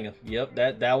turned singer. Yep,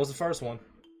 that was the first one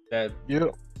that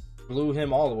blew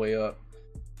him all the way up.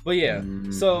 But yeah,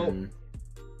 so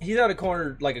he's at a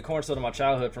cornerstone of my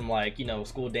childhood from like, you know,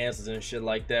 school dances and shit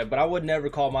like that. But I would never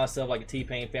call myself like a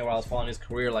T-Pain fan where I was following his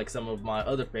career like some of my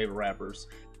other favorite rappers.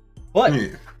 But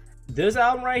this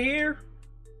album right here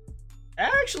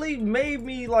actually made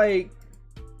me like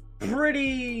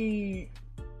pretty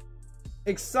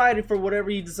excited for whatever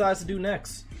he decides to do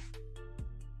next.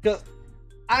 Cause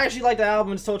I actually like the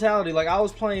album in its totality. Like I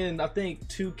was playing, I think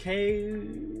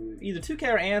 2K, either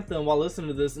 2K or Anthem while listening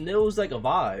to this, and it was like a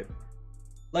vibe.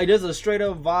 Like there's a straight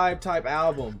up vibe type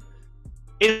album.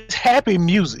 It's happy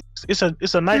music. It's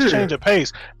a nice change of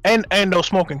pace. And ain't no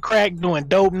smoking crack, doing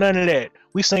dope, none of that.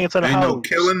 We sing it to the hoes. No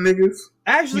killing niggas.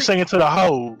 Actually, we sing it to the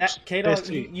hoes. K-Dog,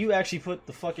 you actually put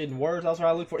the fucking words I was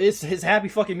trying to look for. It's his happy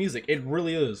fucking music. It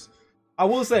really is. I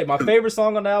will say my favorite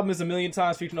song on the album is A Million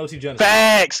Times featuring OT Genesis.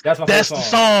 Facts. That's my favorite song. The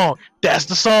song. That's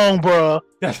the song, bro.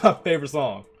 That's my favorite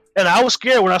song. And I was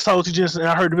scared when I saw OT Genesis and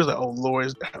I heard it was like, oh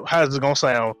Lord, how is it gonna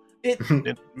sound? It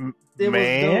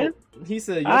man. Was dope. He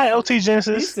said, "Hi, OT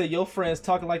Genesis." He said, "Your friends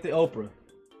talking like the Oprah.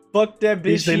 Fuck that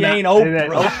bitch. She ain't Oprah."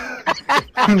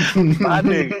 My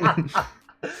nigga.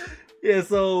 Yeah.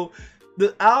 So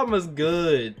the album is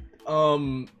good.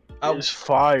 It's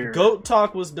fire. Goat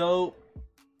Talk was dope.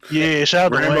 Yeah,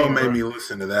 shout out to Rambo Wayne, made bro. me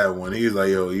listen to that one. He's like,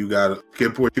 "Yo, you gotta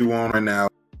skip what you want right now."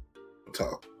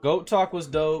 Talk. Goat Talk was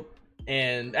dope.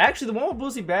 And actually, the one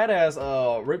with Boosie Badass,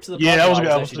 Rip to the that was a good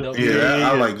album actually too. dope.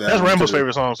 Yeah, I like that. That's one Rambo's too.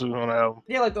 favorite song too on the album.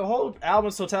 Yeah, like the whole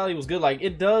album's totality was good. Like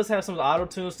it does have some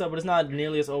auto-tune stuff, but it's not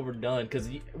nearly as overdone. Because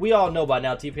we all know by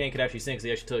now T-Pain could actually sing. Because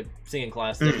he actually took singing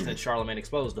classes ever since Charlamagne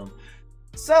exposed him.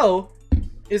 So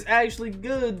it's actually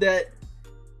good that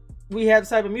we have this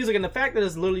type of music, and the fact that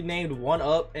it's literally named One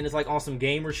Up and it's like on some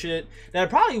gamer shit.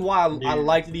 That's probably why I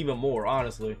liked it even more,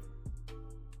 honestly.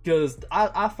 Because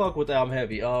I fuck with the album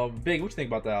heavy. Big, what you think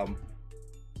about the album?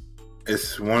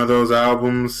 It's one of those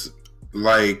albums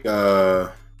like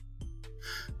the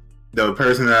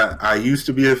person that I used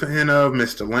to be a fan of,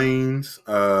 Mr. Lane's,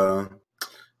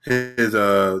 his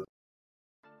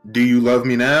Do You Love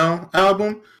Me Now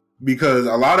album, because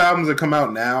a lot of albums that come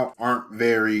out now aren't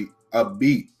very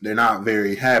upbeat. They're not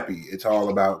very happy. It's all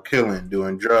about killing,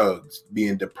 doing drugs,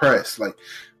 being depressed. Like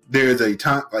there's a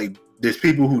time, like there's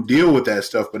people who deal with that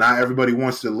stuff, but not everybody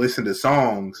wants to listen to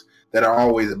songs that are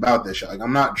always about that shit. Like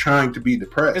I'm not trying to be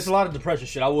depressed. It's a lot of depression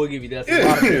shit. I will give you that. It's a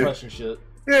lot of depression shit.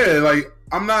 Yeah, like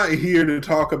I'm not here to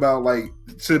talk about like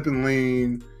sipping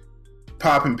lean,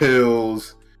 popping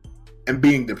pills, and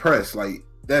being depressed. Like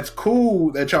that's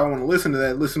cool that y'all want to listen to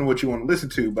that. Listen to what you want to listen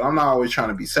to, but I'm not always trying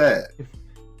to be sad.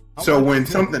 So when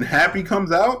something happy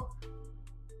comes out,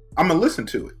 I'm gonna listen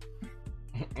to it.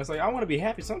 It's like I want to be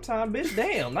happy sometime, bitch.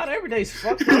 Damn, not every day's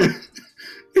fucked up.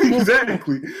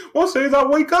 Exactly. Most days I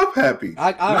wake up happy.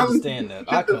 I understand that.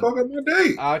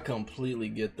 I completely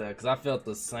get that because I felt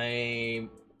the same.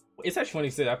 It's actually funny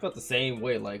you say that. I felt the same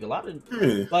way. Like a lot of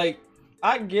like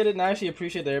I get it and I actually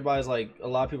appreciate that everybody's like a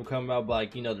lot of people come out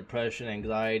like, you know, depression,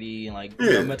 anxiety, and like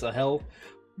you know, mental health.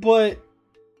 But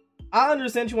I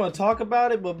understand you want to talk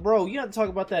about it, but bro, you have to talk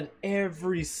about that in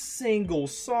every single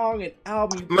song and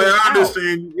album you put Like, I out.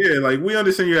 understand, yeah, like, we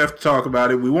understand you have to talk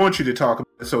about it. We want you to talk about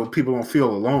it so people don't feel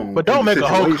alone. But don't in the make a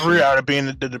whole situation. career out of being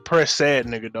the depressed, sad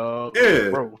nigga, dog. Yeah.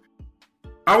 Bro.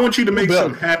 I want you to make better.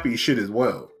 some happy shit as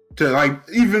well. To, like,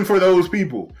 even for those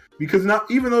people. Because not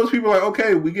even those people are like,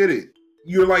 okay, we get it.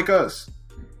 You're like us.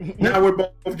 Now we're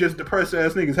both just depressed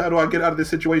ass niggas. How do I get out of this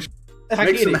situation? I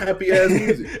Make get some it. happy ass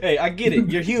music. Hey, I get it.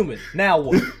 You're human. Now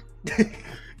what? Yeah,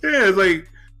 it's like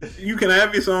you can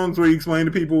have your songs where you explain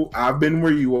to people, I've been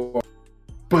where you are.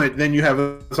 But then you have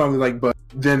a song that's like, but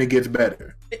then it gets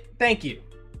better. Thank you.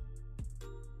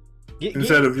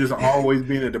 Instead of just always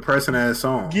being a depressing ass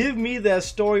song. Give me that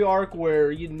story arc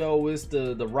where, you know, it's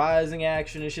the rising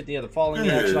action and shit, the falling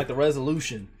action, like the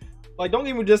resolution. Like, don't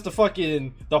give me just the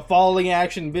falling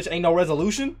action, bitch, ain't no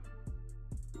resolution.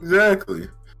 Exactly.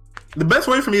 The best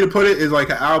way for me to put it is like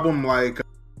an album like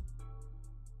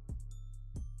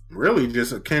really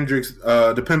just a Kendrick's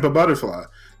The Pimp a Butterfly.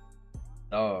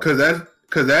 Oh. Cause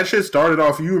that shit started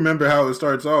off, you remember how it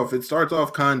starts off. It starts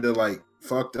off kinda like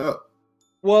fucked up.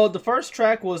 Well, the first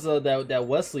track was that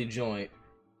Wesley joint.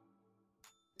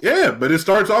 Yeah, but it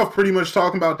starts off pretty much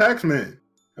talking about Taxman.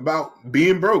 About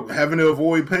being broke, having to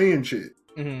avoid paying shit.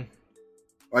 Mm-hmm.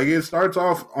 Like, it starts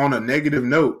off on a negative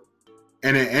note,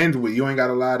 and it ends with, you ain't got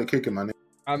a lie to kick it, my nigga.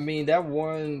 I mean, that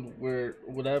one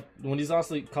when he's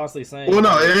constantly saying... Well,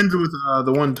 no, it ends with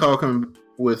the one talking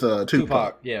with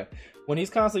Tupac. Yeah. When he's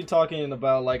constantly talking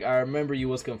about, like, I remember you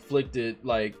was conflicted,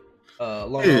 like,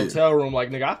 alone in the hotel room, like,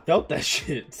 nigga, I felt that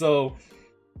shit. So...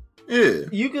 Yeah,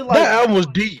 you could like that album was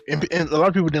deep, and a lot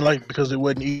of people didn't like it because it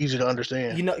wasn't easy to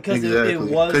understand. You know, because exactly. it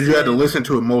was because you had to listen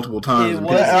to it multiple times. It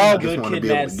wasn't Good Kid,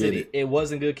 Mad City. It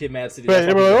wasn't Good Kid, Mad City. But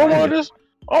they were like,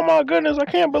 oh my goodness, I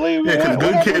can't believe it. Yeah, because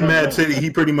Good Kid, Mad City, he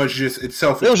pretty much just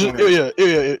itself. It was just,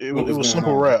 it was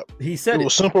simple rap. He said it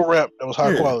was simple rap that was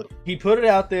high quality. He put it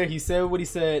out there. He said what he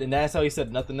said, and that's how he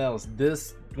said nothing else.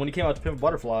 This when he came out to Pimp a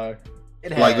Butterfly,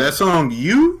 it had like that song.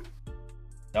 You.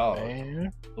 Oh,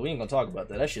 man. We ain't gonna talk about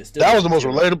that. That shit still. That was the most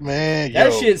relatable, man.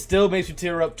 That shit still makes you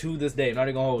tear up to this day. I'm not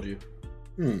even gonna hold you.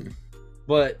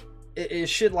 But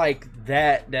it's shit like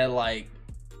that like.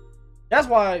 That's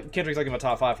why Kendrick's like in my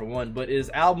top 5 for one. But it's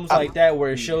albums like that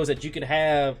where it shows that you can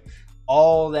have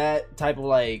all that type of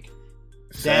like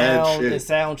down and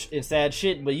sad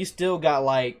shit, but you still got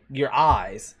like your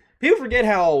eyes. People forget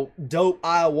how dope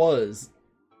I was.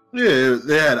 Yeah,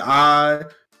 they had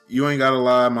You Ain't Gotta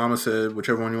Lie, Mama Said,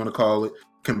 whichever one you want to call it,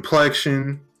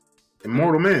 Complexion,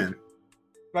 Immortal Man.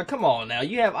 Like, come on now.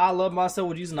 You have I Love Myself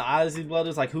with using the Isley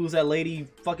Brothers, like Who's That Lady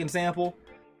fucking sample.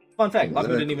 Fun fact, a lot of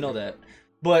people didn't even know that.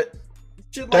 But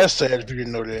shit like, that's sad if you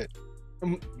didn't know that.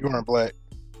 You weren't black.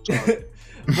 But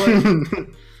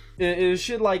it's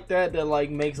shit like that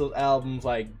like makes those albums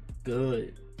like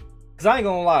good. Cause I ain't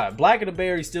gonna lie, Black of the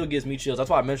Berry still gives me chills. That's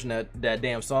why I mentioned that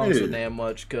damn song so damn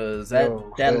much. Cause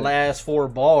that last 4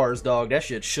 bars, dog, that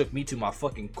shit shook me to my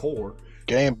fucking core.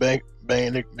 Game bang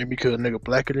made me kill a nigga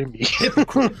blacker than me.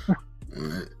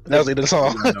 That was it. The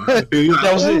song.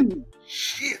 That was it.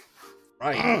 Shit.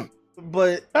 Right.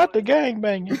 But not the gang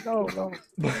banging. No.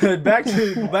 But back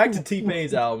to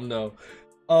T-Pain's album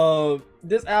though.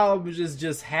 This album is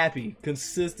just happy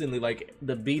consistently. Like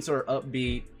the beats are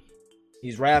upbeat.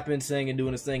 He's rapping, singing,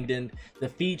 doing his thing. Then the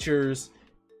features,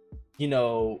 you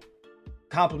know,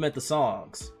 complement the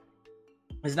songs.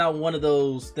 It's not one of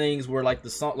those things where like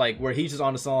the song, like where he's just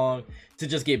on the song to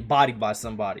just get bodied by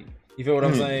somebody. You feel what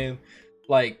I'm saying?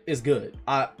 Like, it's good.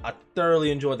 I thoroughly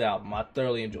enjoyed the album. I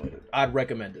thoroughly enjoyed it. I'd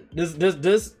recommend it.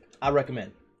 This I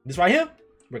recommend. This right here,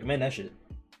 recommend that shit.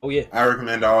 Oh yeah. I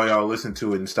recommend all y'all listen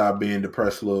to it and stop being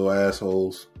depressed little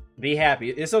assholes. Be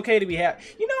happy. It's okay to be happy.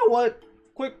 You know what?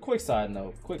 Quick side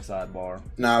note. Quick sidebar.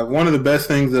 Now, one of the best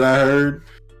things that I heard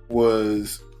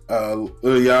was Lil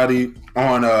Yachty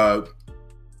on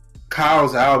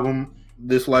Kyle's album,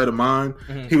 This Light of Mine.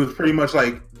 Mm-hmm. He was pretty much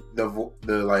like the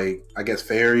like, I guess,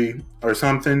 fairy or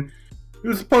something. He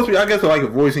was supposed to be, I guess, like a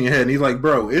voice in your head. And he's like,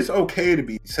 bro, it's okay to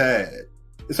be sad.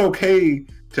 It's okay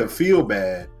to feel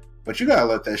bad. But you gotta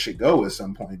let that shit go at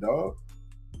some point, dog.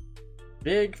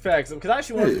 Big facts. Because I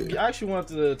actually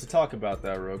wanted to talk about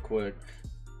that real quick.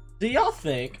 Do y'all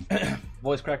think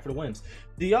voice crack for the wins?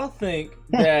 Do y'all think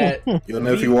that your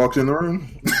nephew walks in the room?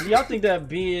 Do y'all think that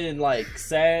being like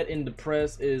sad and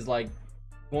depressed is like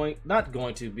not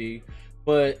going to be,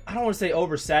 but I don't want to say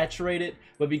oversaturated,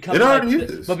 but becoming like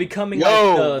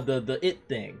the it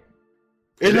thing?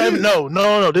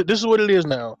 No. This is what it is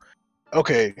now.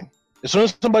 Okay, as soon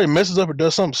as somebody messes up or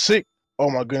does something sick,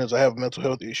 oh my goodness, I have a mental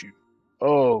health issue.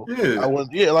 Oh, Yeah. I was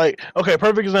like okay,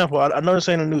 perfect example. I know this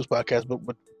ain't a news podcast, but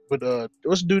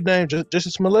what's the dude name?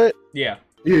 Justin Smollett. Yeah.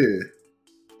 Yeah.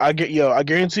 I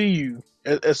guarantee you,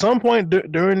 at some point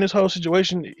during this whole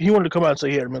situation, he wanted to come out and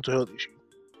say he had a mental health issue,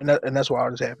 and that's why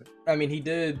all this happened. I mean, he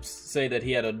did say that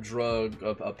he had a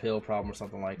pill problem or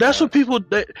something like That's that. what people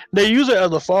they use it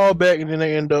as a fallback, and then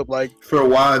they end up like For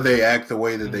why they act the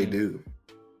way that they do.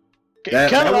 That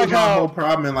kind of was like my how whole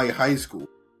problem in like high school.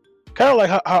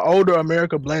 how older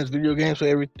America blames video games for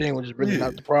everything, which is really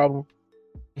not the problem.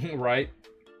 Right.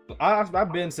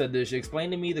 I've been said this shit.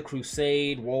 Explain to me the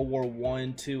Crusade, World War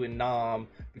 1, 2, and Nam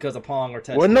because of Pong or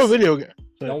Tetris. Well, no video game.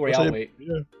 Don't worry, I'll wait.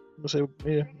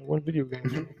 Yeah, one video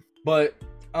game. But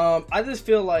I just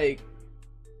feel like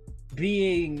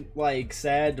being like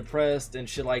sad, depressed, and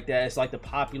shit like that. It's like the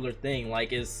popular thing.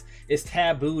 Like it's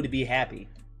taboo to be happy.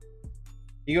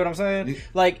 You know what I'm saying?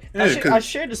 Like I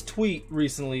shared this tweet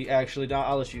recently. Actually,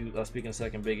 I'll let you speak in a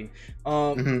second, Biggie.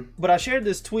 But I shared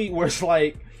this tweet where it's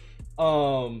like,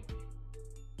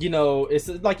 you know, it's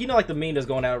like like the meme that's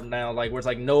going out now, like where it's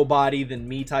like nobody then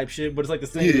me type shit. But it's like the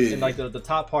same. Yeah. And like the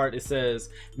top part, it says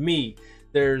me.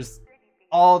 There's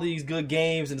all these good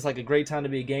games, and it's like a great time to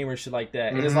be a gamer and shit like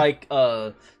that. And it's like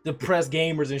depressed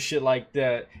gamers and shit like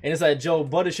that. And it's like Joe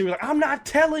Budden shit, like I'm not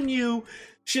telling you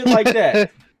shit like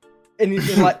that. And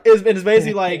it's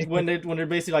basically like when they're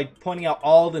basically like pointing out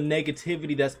all the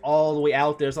negativity that's all the way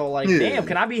out there. It's all like, damn,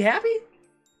 can I be happy?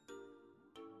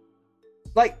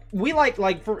 Like we like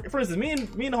for instance, me and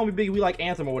the homie Biggie, we like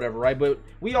Anthem or whatever, right? But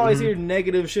we always hear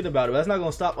negative shit about it. That's not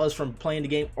gonna stop us from playing the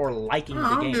game or liking the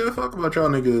game. I don't give a fuck about y'all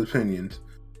niggas' opinions.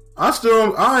 I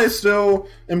still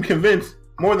am convinced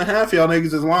more than half y'all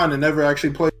niggas is lying and never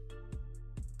actually played.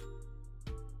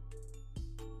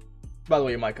 By the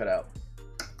way, your mic cut out.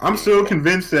 I'm still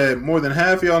convinced that more than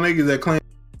half y'all niggas that claim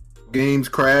games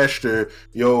crashed or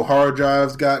your hard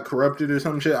drives got corrupted or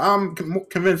some shit, I'm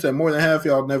convinced that more than half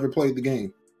y'all never played the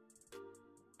game.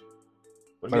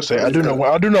 I say I do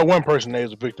know one person that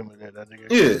is a victim of that.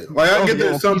 Yeah, like I get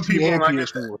that some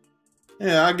people.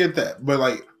 Yeah, I get that, but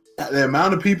like the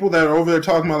amount of people that are over there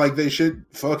talking about like they shit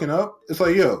fucking up, it's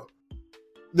like yo,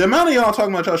 the amount of y'all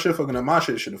talking about y'all shit fucking up, my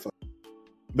shit should have fucked.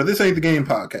 But this ain't the game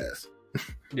podcast.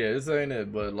 Yeah, this ain't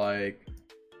it. But like,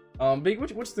 Big, what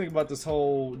you think about this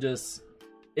whole just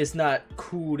it's not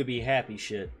cool to be happy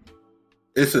shit?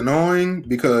 It's annoying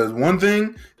because one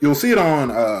thing you'll see it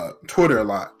on Twitter a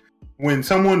lot when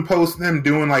someone posts them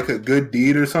doing like a good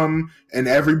deed or something, and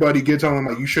everybody gets on them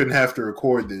like you shouldn't have to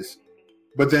record this,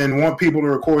 but then want people to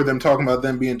record them talking about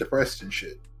them being depressed and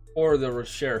shit, or they'll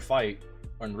share a fight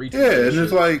on retweet. Yeah, and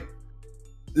it's like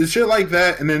this shit like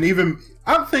that, and then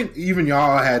I think even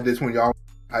y'all had this when y'all were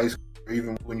in high school, or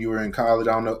even when you were in college.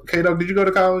 I don't know. K-Dog, did you go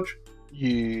to college?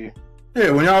 Yeah.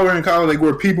 Yeah, when y'all were in college, like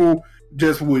where people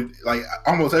just would like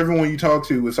almost everyone you talk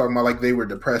to was talking about like they were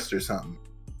depressed or something.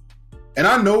 And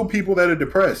I know people that are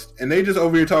depressed, and they just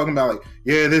over here talking about like,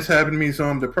 yeah, this happened to me, so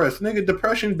I'm depressed. Nigga,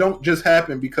 depression don't just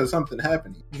happen because something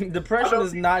happened. Depression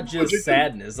is not just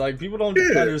sadness. Like people don't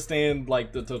understand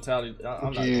like the totality.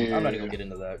 I'm not even gonna get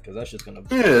into that because that's just gonna.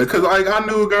 Yeah, because like I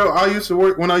knew a girl I used to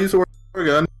work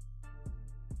with,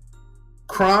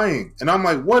 crying, and I'm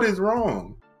like, what is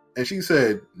wrong? And she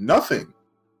said nothing,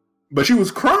 but she was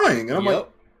crying, and I'm like,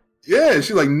 yeah.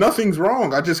 She's like, nothing's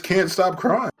wrong. I just can't stop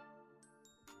crying.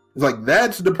 It's like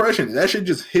that's depression. That shit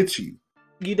just hits you.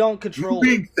 You don't control.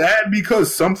 You being sad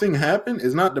because something happened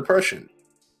is not depression.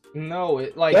 No,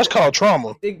 like that's called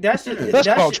trauma. That's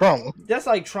called trauma. That's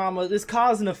like trauma. It's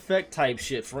cause and effect type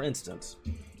shit. For instance,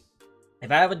 if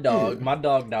I have a dog, my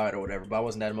dog died or whatever, but I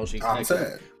wasn't that emotionally connected. I'm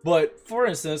sad. But for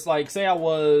instance, like say I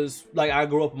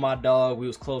grew up with my dog, we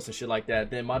was close and shit like that.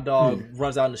 Then my dog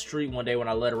runs out in the street one day when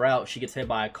I let her out. She gets hit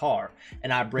by a car,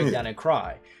 and I break down and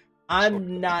cry.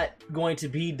 I'm not going to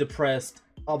be depressed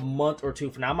a month or two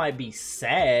from now. I might be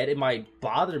sad. It might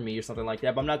bother me or something like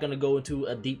that, but I'm not going to go into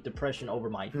a deep depression over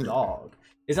my dog.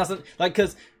 It's not something like,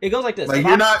 because it goes like this. Like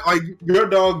not like your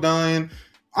dog dying.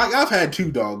 I've had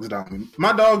 2 dogs dying.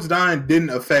 My dogs dying didn't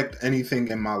affect anything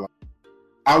in my life.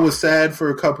 I was sad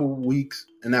for a couple weeks,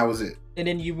 and that was it. And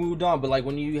then you moved on. But like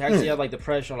when you actually have like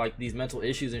depression or like these mental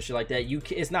issues and shit like that,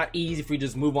 it's not easy for you to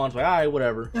just move on to like, all right,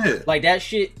 whatever. Yeah. Like that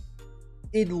shit.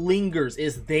 It lingers.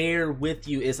 It's there with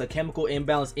you. It's a chemical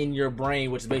imbalance in your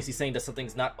brain, which is basically saying that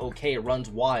something's not okay. It runs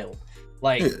wild.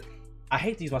 Like, I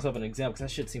hate to use myself as an example because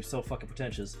that shit seems so fucking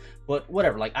pretentious. But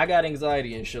whatever. Like, I got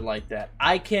anxiety and shit like that.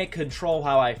 I can't control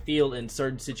how I feel in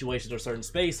certain situations or certain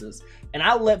spaces. And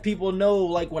I let people know,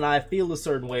 like, when I feel a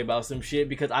certain way about some shit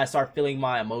because I start feeling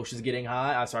my emotions getting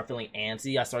high. I start feeling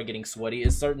antsy. I start getting sweaty.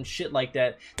 It's certain shit like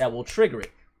that that will trigger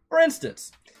it. For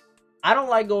instance, I don't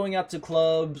like going out to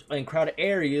clubs and crowded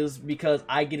areas because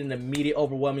I get an immediate,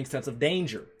 overwhelming sense of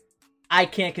danger. I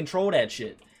can't control that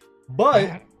shit.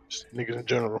 But niggas in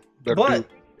general. But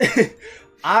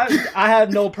I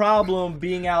have no problem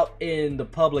being out in the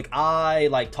public eye,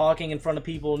 like talking in front of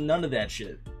people. None of that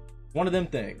shit. One of them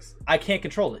things. I can't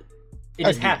control it. It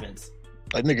just happens.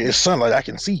 Like, nigga, it's sunlight. I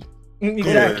can see.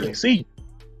 Exactly. I can see.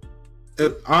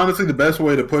 Honestly, the best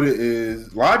way to put it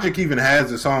is Logic even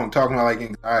has a song talking about like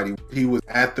anxiety. He was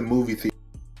at the movie theater,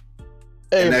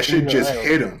 and that shit just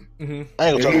hit him. Mm-hmm.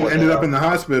 And he ended up in the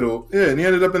hospital. Yeah, and he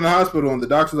ended up in the hospital, and the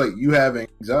doctor's like, "You have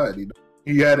anxiety."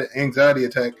 He had an anxiety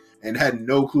attack and had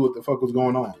no clue what the fuck was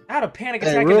going on. I had a panic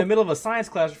attack in the middle of a science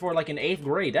class before, like in 8th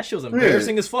grade. That shit was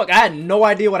embarrassing as fuck. I had no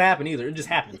idea what happened either. It just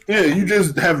happened. Yeah, you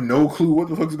just have no clue what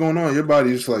the fuck's going on. Your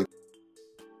body's just like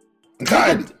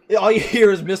anxiety. All you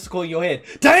hear is mystical in your head.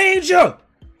 Danger!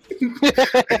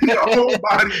 Your whole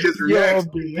body just reacts.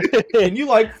 And you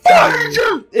like,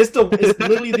 danger! It's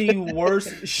literally the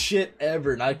worst shit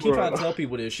ever. And I keep trying to tell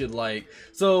people this shit. Like,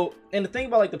 so, and the thing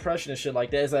about like depression and shit like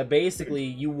that is that basically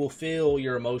you will feel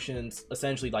your emotions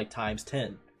essentially like times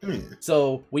 10.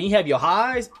 So when you have your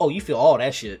highs, oh, you feel all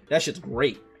that shit. That shit's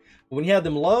great. But when you have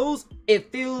them lows,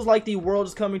 it feels like the world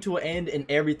is coming to an end and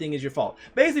everything is your fault.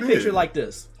 Basically, picture it like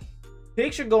this.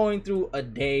 Picture going through a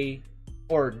day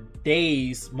or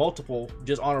days, multiple,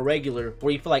 just on a regular,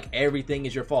 where you feel like everything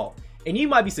is your fault. And you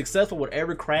might be successful with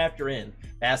every craft you're in.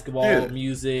 Basketball,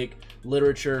 music,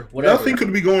 literature, whatever. Nothing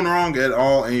could be going wrong at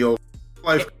all in your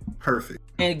life. Perfect.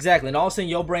 And exactly. And all of a sudden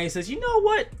your brain says, you know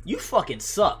what? You fucking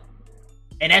suck.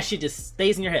 And that shit just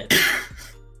stays in your head.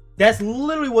 That's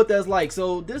literally what that's like.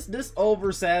 So this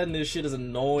over sadness shit is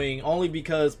annoying only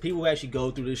because people who actually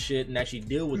go through this shit and actually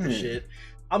deal with the shit,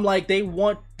 I'm like, they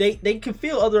can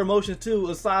feel other emotions too,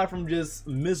 aside from just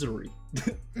misery.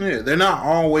 Yeah, they're not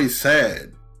always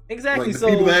sad. Exactly. Like, the so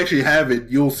people that actually have it,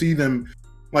 you'll see them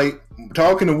like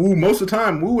talking to Wu. Most of the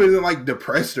time, Wu isn't like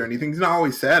depressed or anything. He's not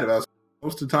always sad about it.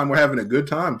 Most of the time, we're having a good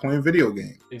time playing video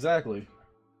games. Exactly.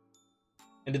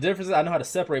 And the difference is I know how to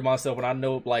separate myself when I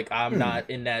know like I'm not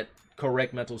in that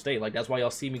correct mental state. Like that's why y'all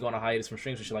see me going on hiatus from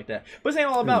streams and shit like that. But this ain't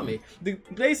all about me. The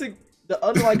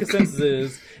underlying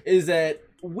consensus is that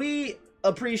we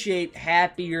appreciate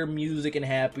happier music and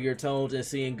happier tones and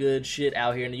seeing good shit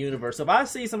out here in the universe. So if I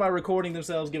see somebody recording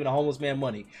themselves giving a homeless man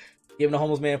money, giving a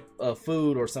homeless man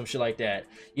food or some shit like that,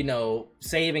 you know,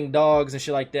 saving dogs and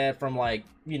shit like that from like,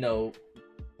 you know,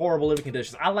 horrible living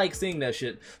conditions. I like seeing that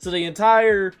shit. So the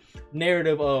entire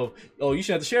narrative of, oh, you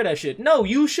should have to share that shit. No,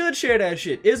 you should share that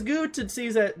shit. It's good to see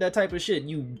that type of shit.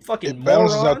 You fucking it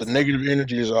balances morons. out the negative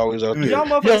energy is always out there. Y'all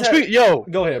motherfuckers Yo,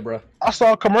 go ahead, bro. I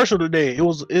saw a commercial today. It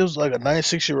was like a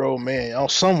 96-year-old man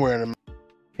out somewhere in the.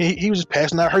 He was just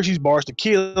passing out Hershey's bars to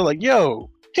kids. Like,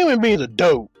 yo, human beings are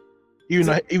dope.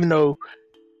 Even though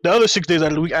the other 6 days out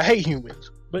of the week I hate humans.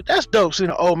 But that's dope seeing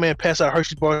an old man pass out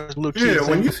Hershey's bars to little kids. Yeah,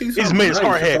 when you see something made his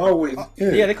heart happy. always,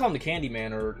 Yeah, they call him the Candy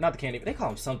Man, or not the Candy. They call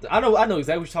him something. I know exactly what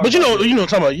you're talking about. But you know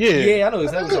what I'm talking about. Yeah, yeah, I know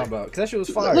exactly what you're talking about. Because that shit was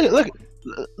fire. Look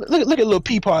at little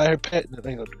Peapod here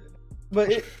petting it. But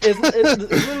it's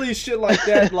literally shit like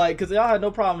that, like because y'all had no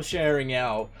problem sharing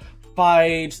out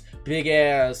fights, big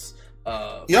ass.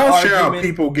 Y'all share out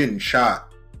people getting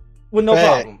shot with no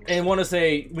problem, and want to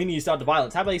say we need to stop the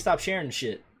violence. How about you stop sharing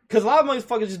shit? Because a lot of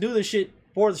motherfuckers just do this shit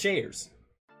for the shares.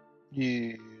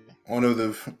 Yeah. One of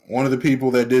the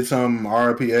people that did some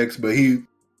RPX, but he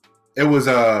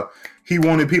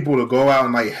wanted people to go out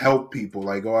and like help people,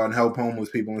 like go out and help homeless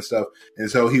people and stuff.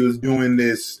 And so he was doing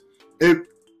this.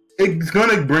 It's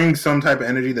gonna bring some type of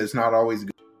energy that's not always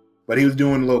good. But he was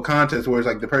doing a little contest where it's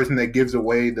like the person that gives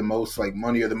away the most like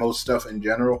money or the most stuff in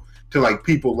general to like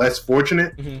people less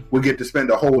fortunate would get to spend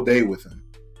a whole day with him.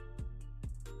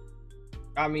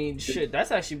 I mean, shit, that's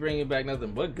actually bringing back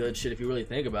nothing but good shit if you really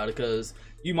think about it, because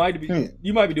you might be doing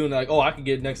that like, oh, I can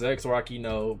get next X, or I can,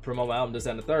 promote my album, this,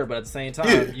 and the third, but at the same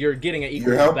time, you're getting an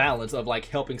equal balance of like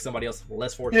helping somebody else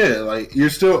less fortunate. Yeah, like you're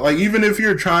still like, even if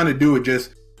you're trying to do it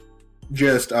just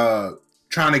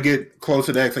trying to get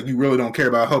closer to X, like you really don't care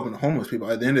about helping homeless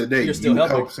people. At the end of the day, you're still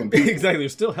helping. Help some people. Exactly, you're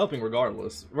still helping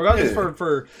regardless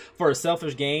for a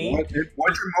selfish gain. What your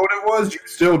motive was, you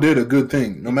still did a good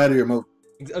thing, no matter your motive.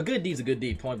 A good deed's a good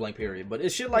deed, point blank, period. But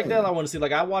it's shit like that I want to see.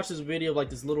 Like, I watched this video of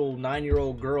like this little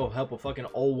 9-year-old girl help a fucking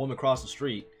old woman cross the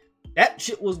street. That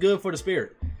shit was good for the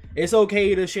spirit. It's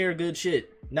okay to share good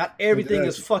shit. Not everything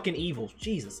is fucking evil.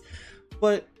 Jesus.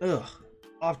 But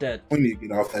off that. We need to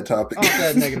get off that topic. Off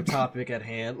that negative topic at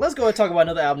hand. Let's go and talk about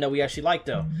another album that we actually like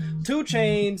though. 2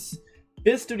 Chainz,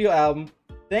 fifth studio album.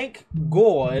 Thank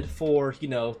God for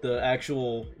the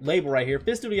actual label right here.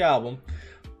 Fifth studio album.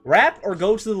 Rap or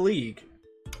go to the league.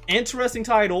 Interesting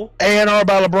title. A&R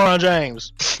by LeBron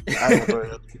James. I don't throw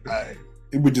it up. Alright.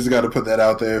 We just got to put that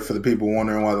out there for the people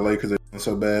wondering why the Lakers are doing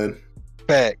so bad.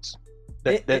 Facts.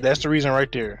 That's the reason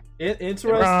right there.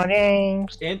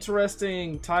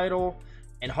 Interesting title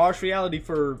and harsh reality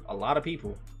for a lot of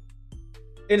people.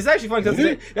 And it's actually funny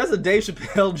because that's a Dave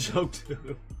Chappelle joke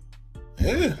too.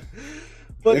 Yeah.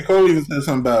 But J. Cole even said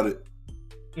something about it.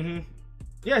 Mm-hmm.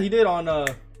 Yeah, he did on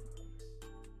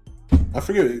I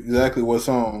forget exactly what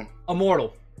song.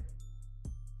 Immortal.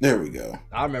 There we go.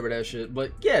 I remember that shit.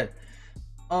 But yeah.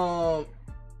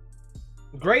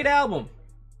 Great album.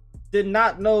 Did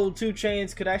not know 2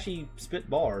 Chainz could actually spit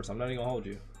bars. I'm not even gonna hold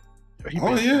you. He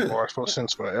been bars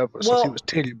since forever, since he was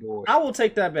Titty Boy. I will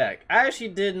take that back. I actually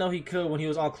did know he could when he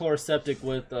was on Chloroseptic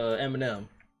with Eminem.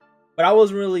 But I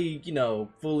wasn't really,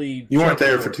 fully... You weren't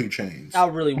there for 2 Chainz. I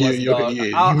really wasn't, dog.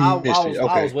 Yeah,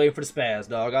 I was waiting for the spaz,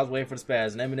 dog. I was waiting for the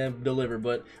spaz, and Eminem delivered.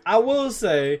 But I will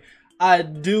say, I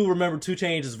do remember 2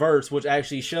 Chainz' verse, which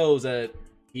actually shows that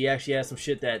he actually has some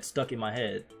shit that stuck in my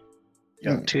head.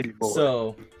 Young Titty Boy.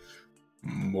 So...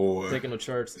 Boy. Taking to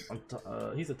church.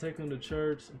 He said, "Taking to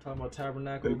church." I'm talking about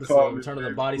Tabernacle. This is Return of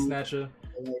the Body Snatcher.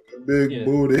 Big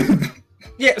booty.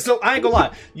 Yeah, so I ain't gonna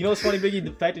lie. You know what's funny, Biggie? The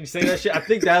fact that you say that shit, I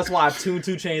think that's why I tuned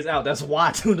 2 Chainz out. That's why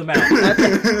I tuned him out.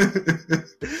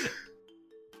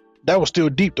 That was still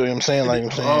deep, though. I'm saying, like,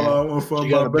 I want for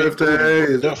my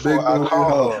birthday.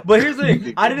 But here's the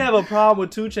thing: I didn't have a problem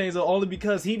with 2 Chainz only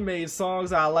because he made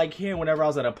songs I like hearing whenever I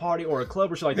was at a party or a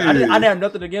club or shit like that. I didn't have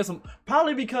nothing against him.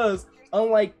 Probably because,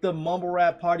 unlike the mumble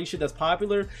rap party shit that's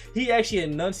popular, he actually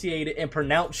enunciated and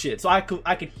pronounced shit, so I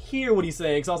could hear what he's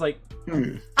saying. So I was like,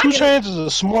 2 Chainz is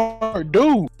a smart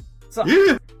dude. So,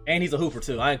 yeah, and he's a hooper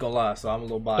too. I ain't gonna lie, so I'm a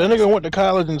little biased. That nigga went to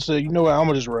college and said, "You know what? I'm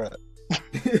gonna just rap."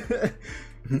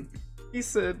 He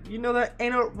said, "You know that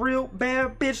ain't a real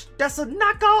bad bitch. That's a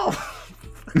knockoff."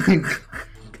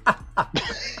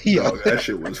 Yo, that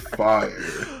shit was fire.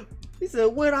 He said,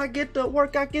 "When I get to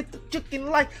work, I get the chicken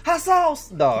like hot sauce."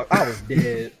 Dog, I was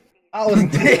dead.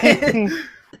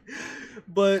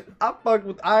 But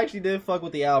I actually did fuck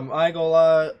with the album. I ain't gonna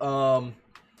lie. I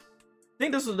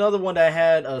think this was another one that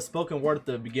had a spoken word at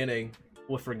the beginning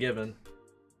with Forgiven.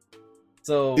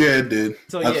 So yeah, it did.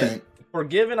 So I think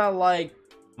Forgiven, I like.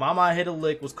 Mama I Hit a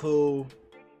Lick was cool.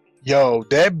 Yo,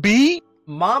 that beat?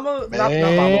 Not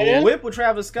Mama. Whip with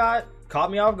Travis Scott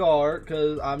caught me off guard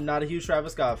because I'm not a huge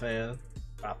Travis Scott fan.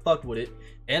 I fucked with it.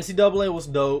 NCAA was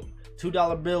dope.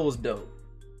 $2 Bill was dope.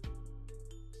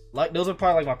 Like, those are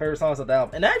probably like my favorite songs of the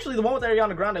album. And actually, the one with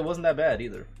Ariana Grande wasn't that bad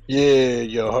either. Yeah.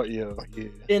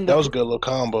 That was a good little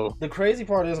combo. The crazy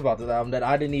part is about this album that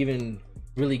I didn't even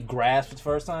really grasp the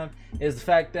first time is the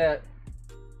fact that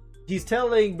he's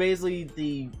telling basically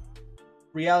the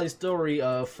reality story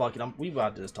of we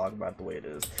about to just talk about the way it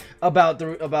is about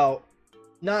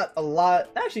not a lot.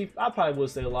 Actually, I probably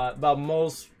would say a lot about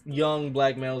most young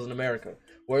black males in America,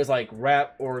 where it's like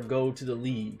rap or go to the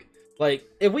league. Like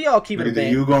if we all keep it, either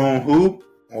you gonna hoop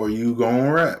or you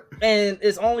gonna rap, and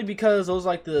it's only because those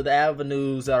like the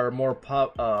avenues that are more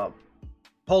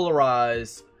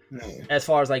polarized as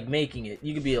far as like making it.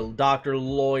 You could be a doctor,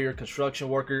 lawyer, construction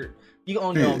worker. You can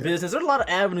own your own business. There's a lot of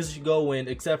avenues you go in,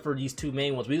 except for these 2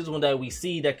 main ones. But this is one that we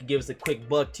see that could give us a quick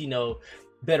buck to,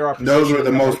 better opportunities. Those are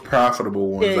the most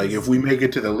profitable ones. Like, if we make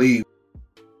it to the league,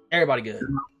 everybody good.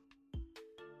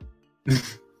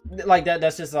 Like,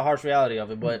 that's just a harsh reality of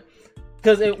it. But,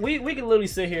 because we can literally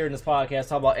sit here in this podcast,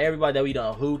 talk about everybody that we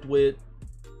done hooped with,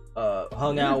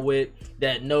 hung out with,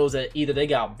 that knows that either they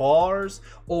got bars,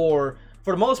 or,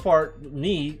 for the most part,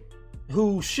 me,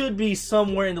 who should be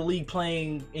somewhere in the league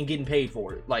playing and getting paid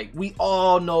for it. Like, we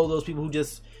all know those people who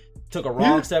just took a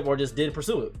wrong step or just didn't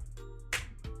pursue it.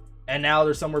 And now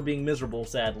they're somewhere being miserable,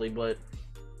 sadly. But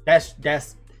that's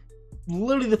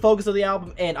literally the focus of the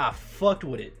album, and I fucked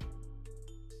with it.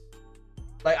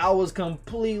 Like, I was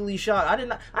completely shocked. I didn't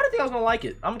think I was gonna like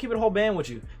it. I'm gonna keep it a whole band with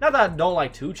you. Not that I don't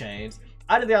like 2 Chainz.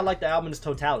 I didn't think I liked the album in its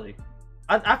totality.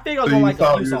 I figured I was gonna like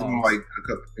a few songs. I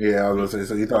was gonna say.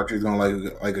 So you thought you was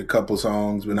gonna like a couple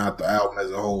songs, but not the album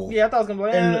as a whole. Yeah, I thought I was gonna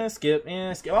be like, skip. I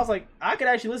was like, I could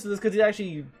actually listen to this because he's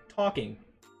actually talking.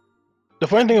 The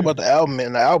funny thing about the album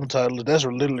and the album title is that's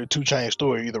literally 2 Chainz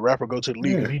story. Either rap or go to the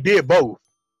league. He did both.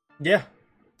 Yeah,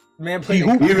 man.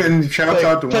 Even shouts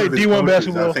out to one of his D1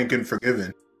 basketball. I think in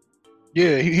Forgiven.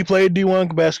 Yeah, he played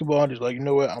D1 basketball and just like, you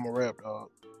know what, I'm a rap dog.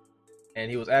 And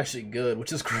he was actually good,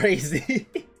 which is crazy.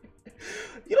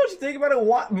 You know what you think about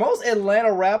it? Most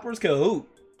Atlanta rappers can hoop.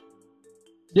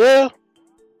 Yeah.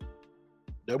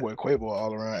 That boy Quavo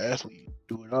all around athlete.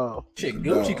 do it all. Shit,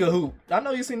 Gucci could hoop. I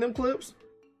know you seen them clips.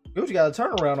 Gucci got a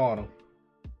turnaround on him.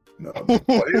 No,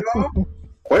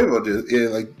 Quavo just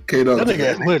like K-Dog. That nigga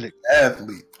athletic.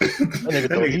 Athlete. That nigga,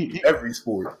 That nigga every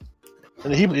sport.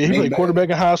 And he played quarterback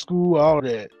in high school, all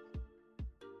that.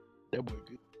 That boy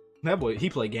good. That boy, he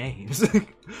play games.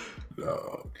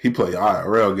 He play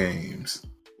IRL games.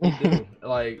 Dude,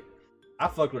 like, I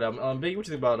fucked with that. Big, what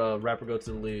you think about Rapper Go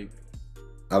to the League?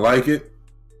 I like it.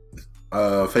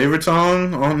 Favorite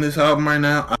song on this album right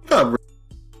now? I thought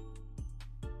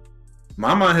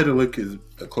Mama Hit a Lick is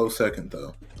a close second,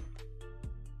 though.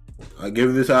 I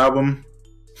give this album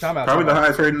probably the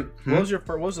highest rating.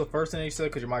 What was the first thing you said?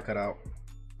 Because your mic cut out.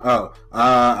 Oh,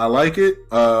 I like it.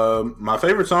 My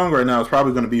favorite song right now is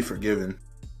probably going to be Forgiven.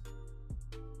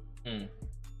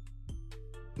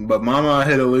 But Mama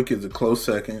Hit a Lick is a close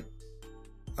second.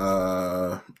 If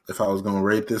I was going to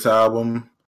rate this album,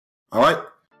 I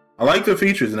like the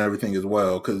features and everything as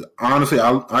well. Because honestly,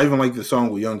 I even like the song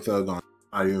with Young Thug on.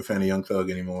 I'm not even a fan of Young Thug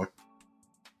anymore.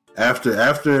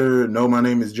 After No, My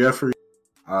Name is Jeffrey,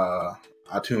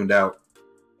 I tuned out.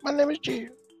 My name is Jeffrey.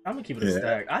 I'm gonna keep it a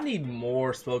stack. I need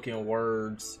more spoken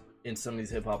words in some of these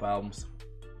hip hop albums.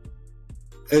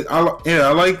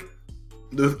 I like.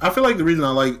 I feel like the reason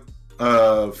I like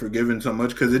Forgiven so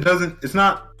much because it's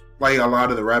not like a lot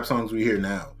of the rap songs we hear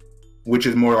now, which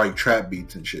is more like trap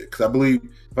beats and shit. Because I believe,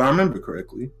 if I remember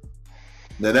correctly,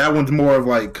 that one's more of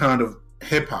like kind of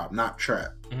hip hop, not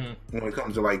trap, when it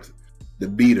comes to like the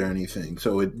beat or anything.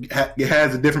 So it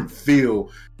has a different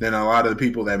feel than a lot of the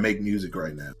people that make music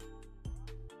right now.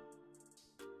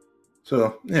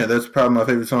 So yeah, that's probably my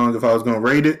favorite song. If I was going to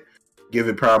rate it, give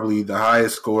it probably the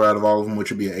highest score out of all of them,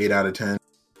 which would be an 8 out of 10.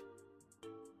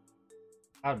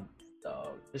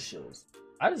 This shit was.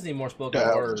 I just need more spoken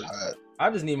words. I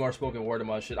just need more spoken word in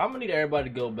my shit. I'm gonna need everybody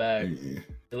to go back and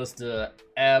listen to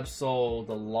Ab-Soul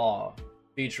The Law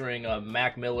featuring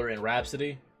Mac Miller and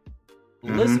Rhapsody.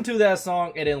 Listen to that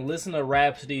song and then listen to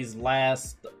Rhapsody's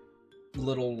last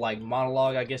little like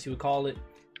monologue, I guess you would call it.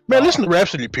 Man, listen to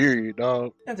Rhapsody, period,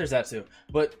 dog. And there's that too.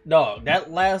 But dog, that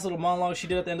last little monologue she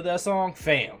did at the end of that song,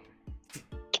 fam.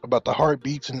 About the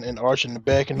heartbeats and arch in the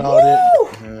back and all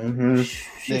that.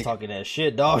 She was talking that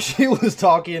shit, dog. She was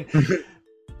talking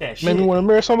that shit. Made me want to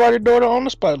marry somebody's daughter on the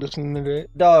spot listening to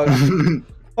that. Dog,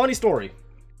 funny story.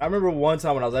 I remember one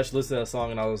time when I was actually listening to that song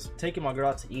and I was taking my girl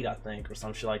out to eat, I think, or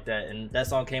some shit like that. And that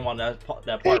song came on, that part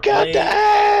played. The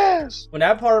ass! When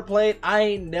that part played, I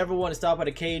ain't never want to stop at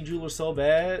a K jeweler so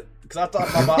bad. Because I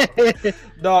thought my mom...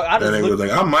 Dog, I just was like,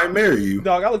 I might marry you.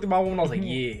 Dog, I looked at my woman and I was like,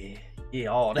 yeah,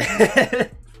 all that.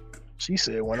 She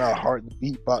said, when I heard the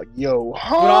beatbox, yo,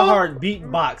 huh? When I heard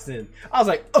beatboxing, I was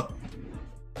like, oh.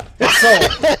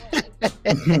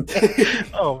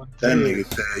 Oh, that nigga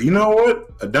said, you know what?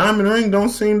 A diamond ring don't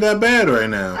seem that bad right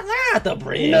now. I got the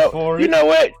bread for it. You know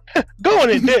what? Going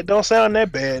in that don't sound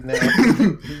that bad now.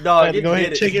 Dog, go ahead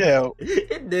and check it out.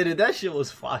 It did it. That shit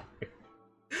was fire.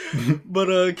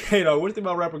 But Kato, what do you think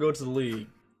about Rapper Go to the League?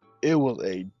 It was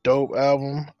a dope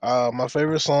album. My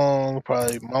favorite song,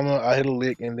 probably Mama I Hit a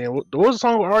Lick, and then what was the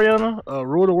song with Ariana?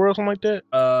 Rule the World, something like that?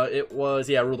 It was,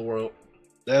 Rule the World.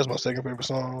 That's my second favorite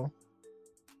song.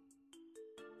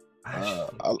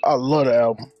 I love the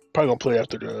album. Probably gonna play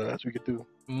after as we get through.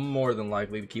 More than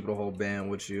likely to keep the whole band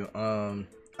with you.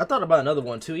 I thought about another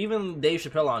one too. Even Dave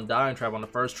Chappelle on Dying Trap on the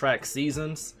first track,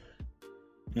 Seasons.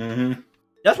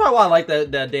 That's probably why I like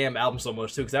that damn album so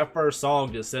much too, because that first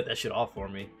song just set that shit off for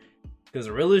me. Because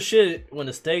the real shit, when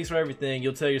the stakes are everything,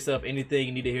 you'll tell yourself anything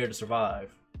you need to hear to survive.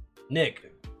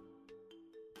 Nick.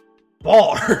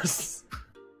 Bars.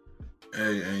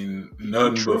 Ain't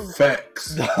nothing but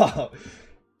facts.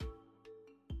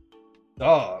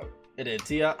 Dog. And then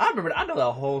T.I. I know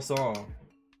that whole song.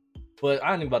 But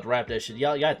I ain't even about to rap that shit.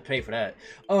 Y'all have to pay for that.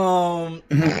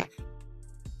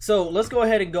 So let's go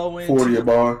ahead and go into 40 a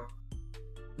bar.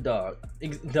 Dog,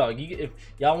 if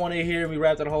y'all want to hear me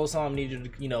rap that whole song, I need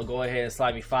you to, go ahead and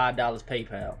slide me $5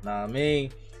 PayPal. Nah, I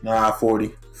mean,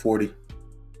 40.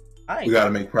 We gotta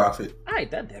make profit. I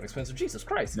ain't that damn expensive. Jesus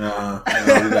Christ. Nah, we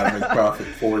gotta make profit.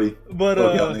 40. But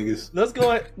y'all niggas. let's go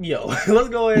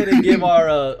ahead and give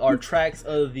our tracks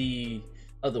of the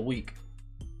week.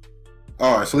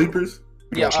 Oh, our sleepers.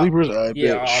 Yeah, sleepers. Our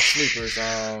sleepers.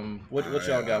 What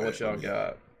y'all got? What y'all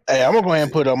got? Hey, I'm gonna go ahead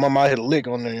and put Mama Hit a Lick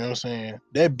on there. You know what I'm saying?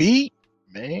 That beat,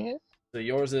 man. So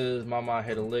yours is Mama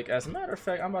Hit a Lick. As a matter of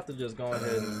fact, I'm about to just go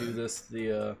ahead and do this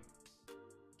the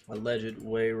alleged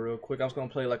way real quick. I'm just gonna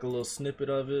play like a little snippet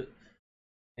of it,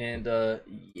 and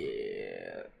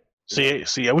yeah.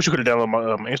 See, I wish you could have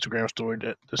downloaded my Instagram story.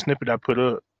 That the snippet I put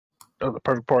up, that was the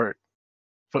perfect part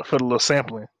for the little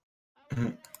sampling.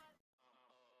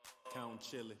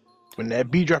 When that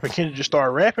beat dropping, Kendrick just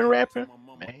started rapping, man.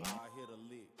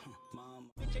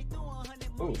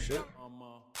 Oh shit.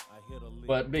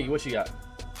 But Biggie, what you got?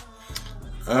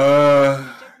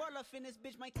 I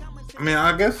mean,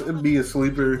 I guess it'd be a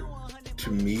sleeper to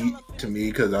me,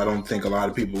 because I don't think a lot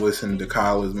of people listen to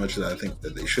Kyle as much as I think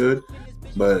that they should.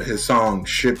 But his song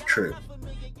 "Ship Trip."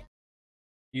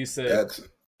 You said That's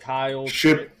Kyle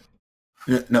Ship.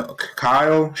 No,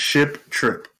 Kyle Ship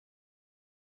Trip.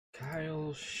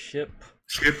 Kyle Ship.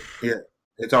 Ship. Yeah,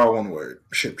 it's all one word.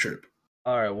 Ship Trip.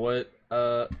 All right, what?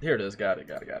 Here it is. Got it.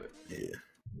 Yeah.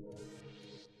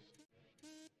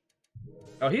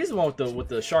 Oh, he's the one with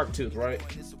the shark tooth, right?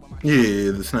 Yeah,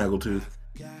 the Snaggletooth.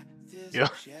 Yeah.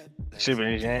 That should be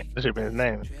his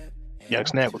name. Young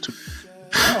Snaggletooth.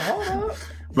 Oh, hold up.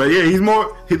 But yeah,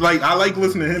 I like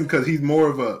listening to him because he's more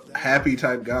of a happy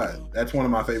type guy. That's one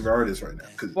of my favorite artists right now.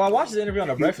 Well, I watched his interview on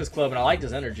The Breakfast Club and I liked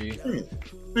his energy.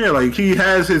 Yeah, like he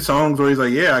has his songs where he's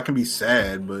like, yeah, I can be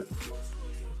sad, but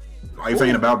life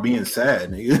ain't about being sad,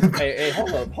 nigga. Hey,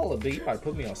 hold up, Big. You might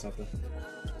put me on something.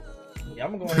 Yeah,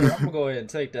 I'm gonna go ahead and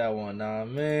take that one. Nah,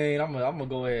 man, I'm gonna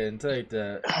go ahead and take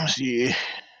that. Yeah.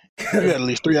 You got at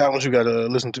least 3 albums you gotta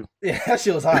listen to. Yeah, that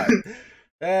shit was hot.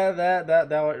 that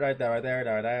right there.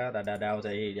 That was a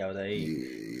hit.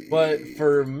 Yeah. But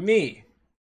for me,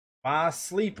 my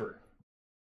sleeper,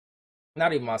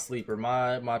 not even my sleeper,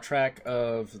 my track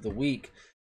of the week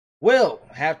will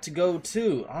have to go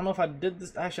to. I don't know if I did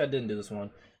this. Actually, I didn't do this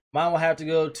one. Mine will have to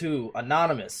go to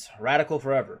Anonymous, Radical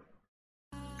Forever.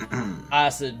 I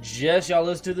suggest y'all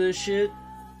listen to this shit,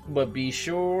 but be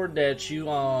sure that you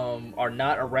are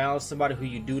not around somebody who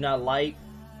you do not like,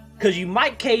 cause you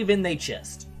might cave in their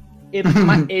chest. It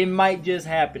might just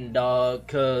happen, dog.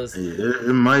 Cause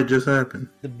it might just happen.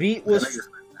 The beat was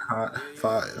hot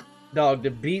fire. Dog, the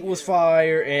beat was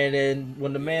fire, and then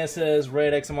when the man says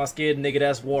 "Red X on my skin, nigga,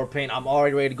 that's war paint," I'm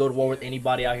already ready to go to war with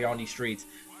anybody out here on these streets.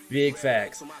 Big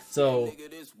facts. So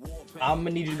I'm gonna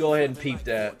need you to go ahead and peep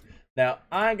that. Now,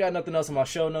 I ain't got nothing else on my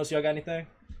show notes. Y'all got anything?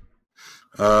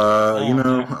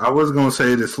 I was gonna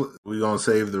say this. We're gonna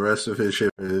save the rest of his shit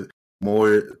for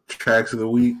more tracks of the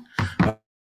week.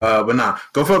 But nah,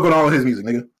 go fuck with all of his music,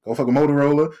 nigga. Go fuck with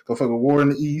Motorola. Go fuck with War in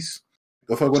the East.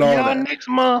 Go fuck with all that. Next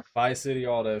month. Vice City,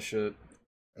 all that shit.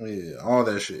 Yeah, all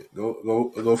that shit.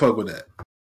 Go fuck with that.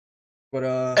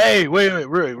 But hey, wait,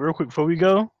 real quick before we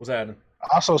go. What's happening?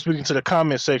 Also speaking to the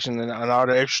comment section and all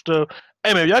the extra stuff.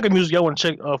 Hey man, if y'all got music y'all want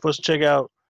to check for us to check out.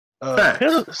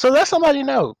 So let somebody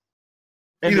know.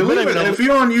 And if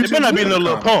you're on YouTube, it better not be no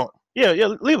little pump. Yeah,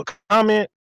 leave a comment.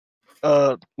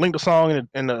 Link the song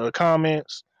in the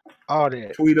comments. All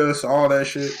that. Tweet us, all that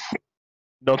shit.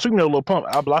 Don't tweet me no little pump.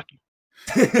 I'll block you.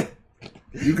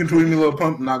 You can tweet me Lil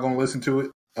Pump. I'm not gonna listen to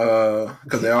it.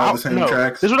 Because they're all the same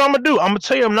tracks. This is what I'm gonna do. I'm gonna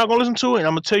tell you I'm not gonna listen to it, and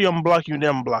I'm gonna tell you I'm gonna block you, and then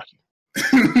I'm gonna block you.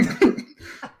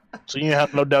 So you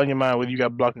have no doubt in your mind whether you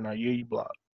got blocked or not. Yeah, you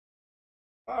blocked.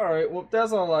 All right. Well,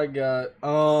 that's all I got.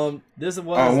 This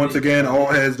was. Once again,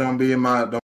 old heads don't be in my.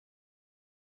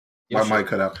 My mic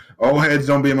cut out. Old heads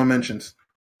don't be in my mentions.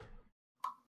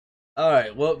 All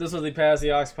right. Well, this was the Pass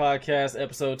the Aux podcast,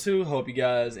 episode 2. Hope you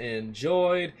guys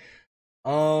enjoyed.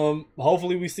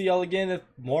 Hopefully we see y'all again if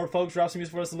more folks drop some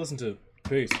music for us to listen to.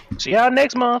 Peace. See y'all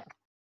next month.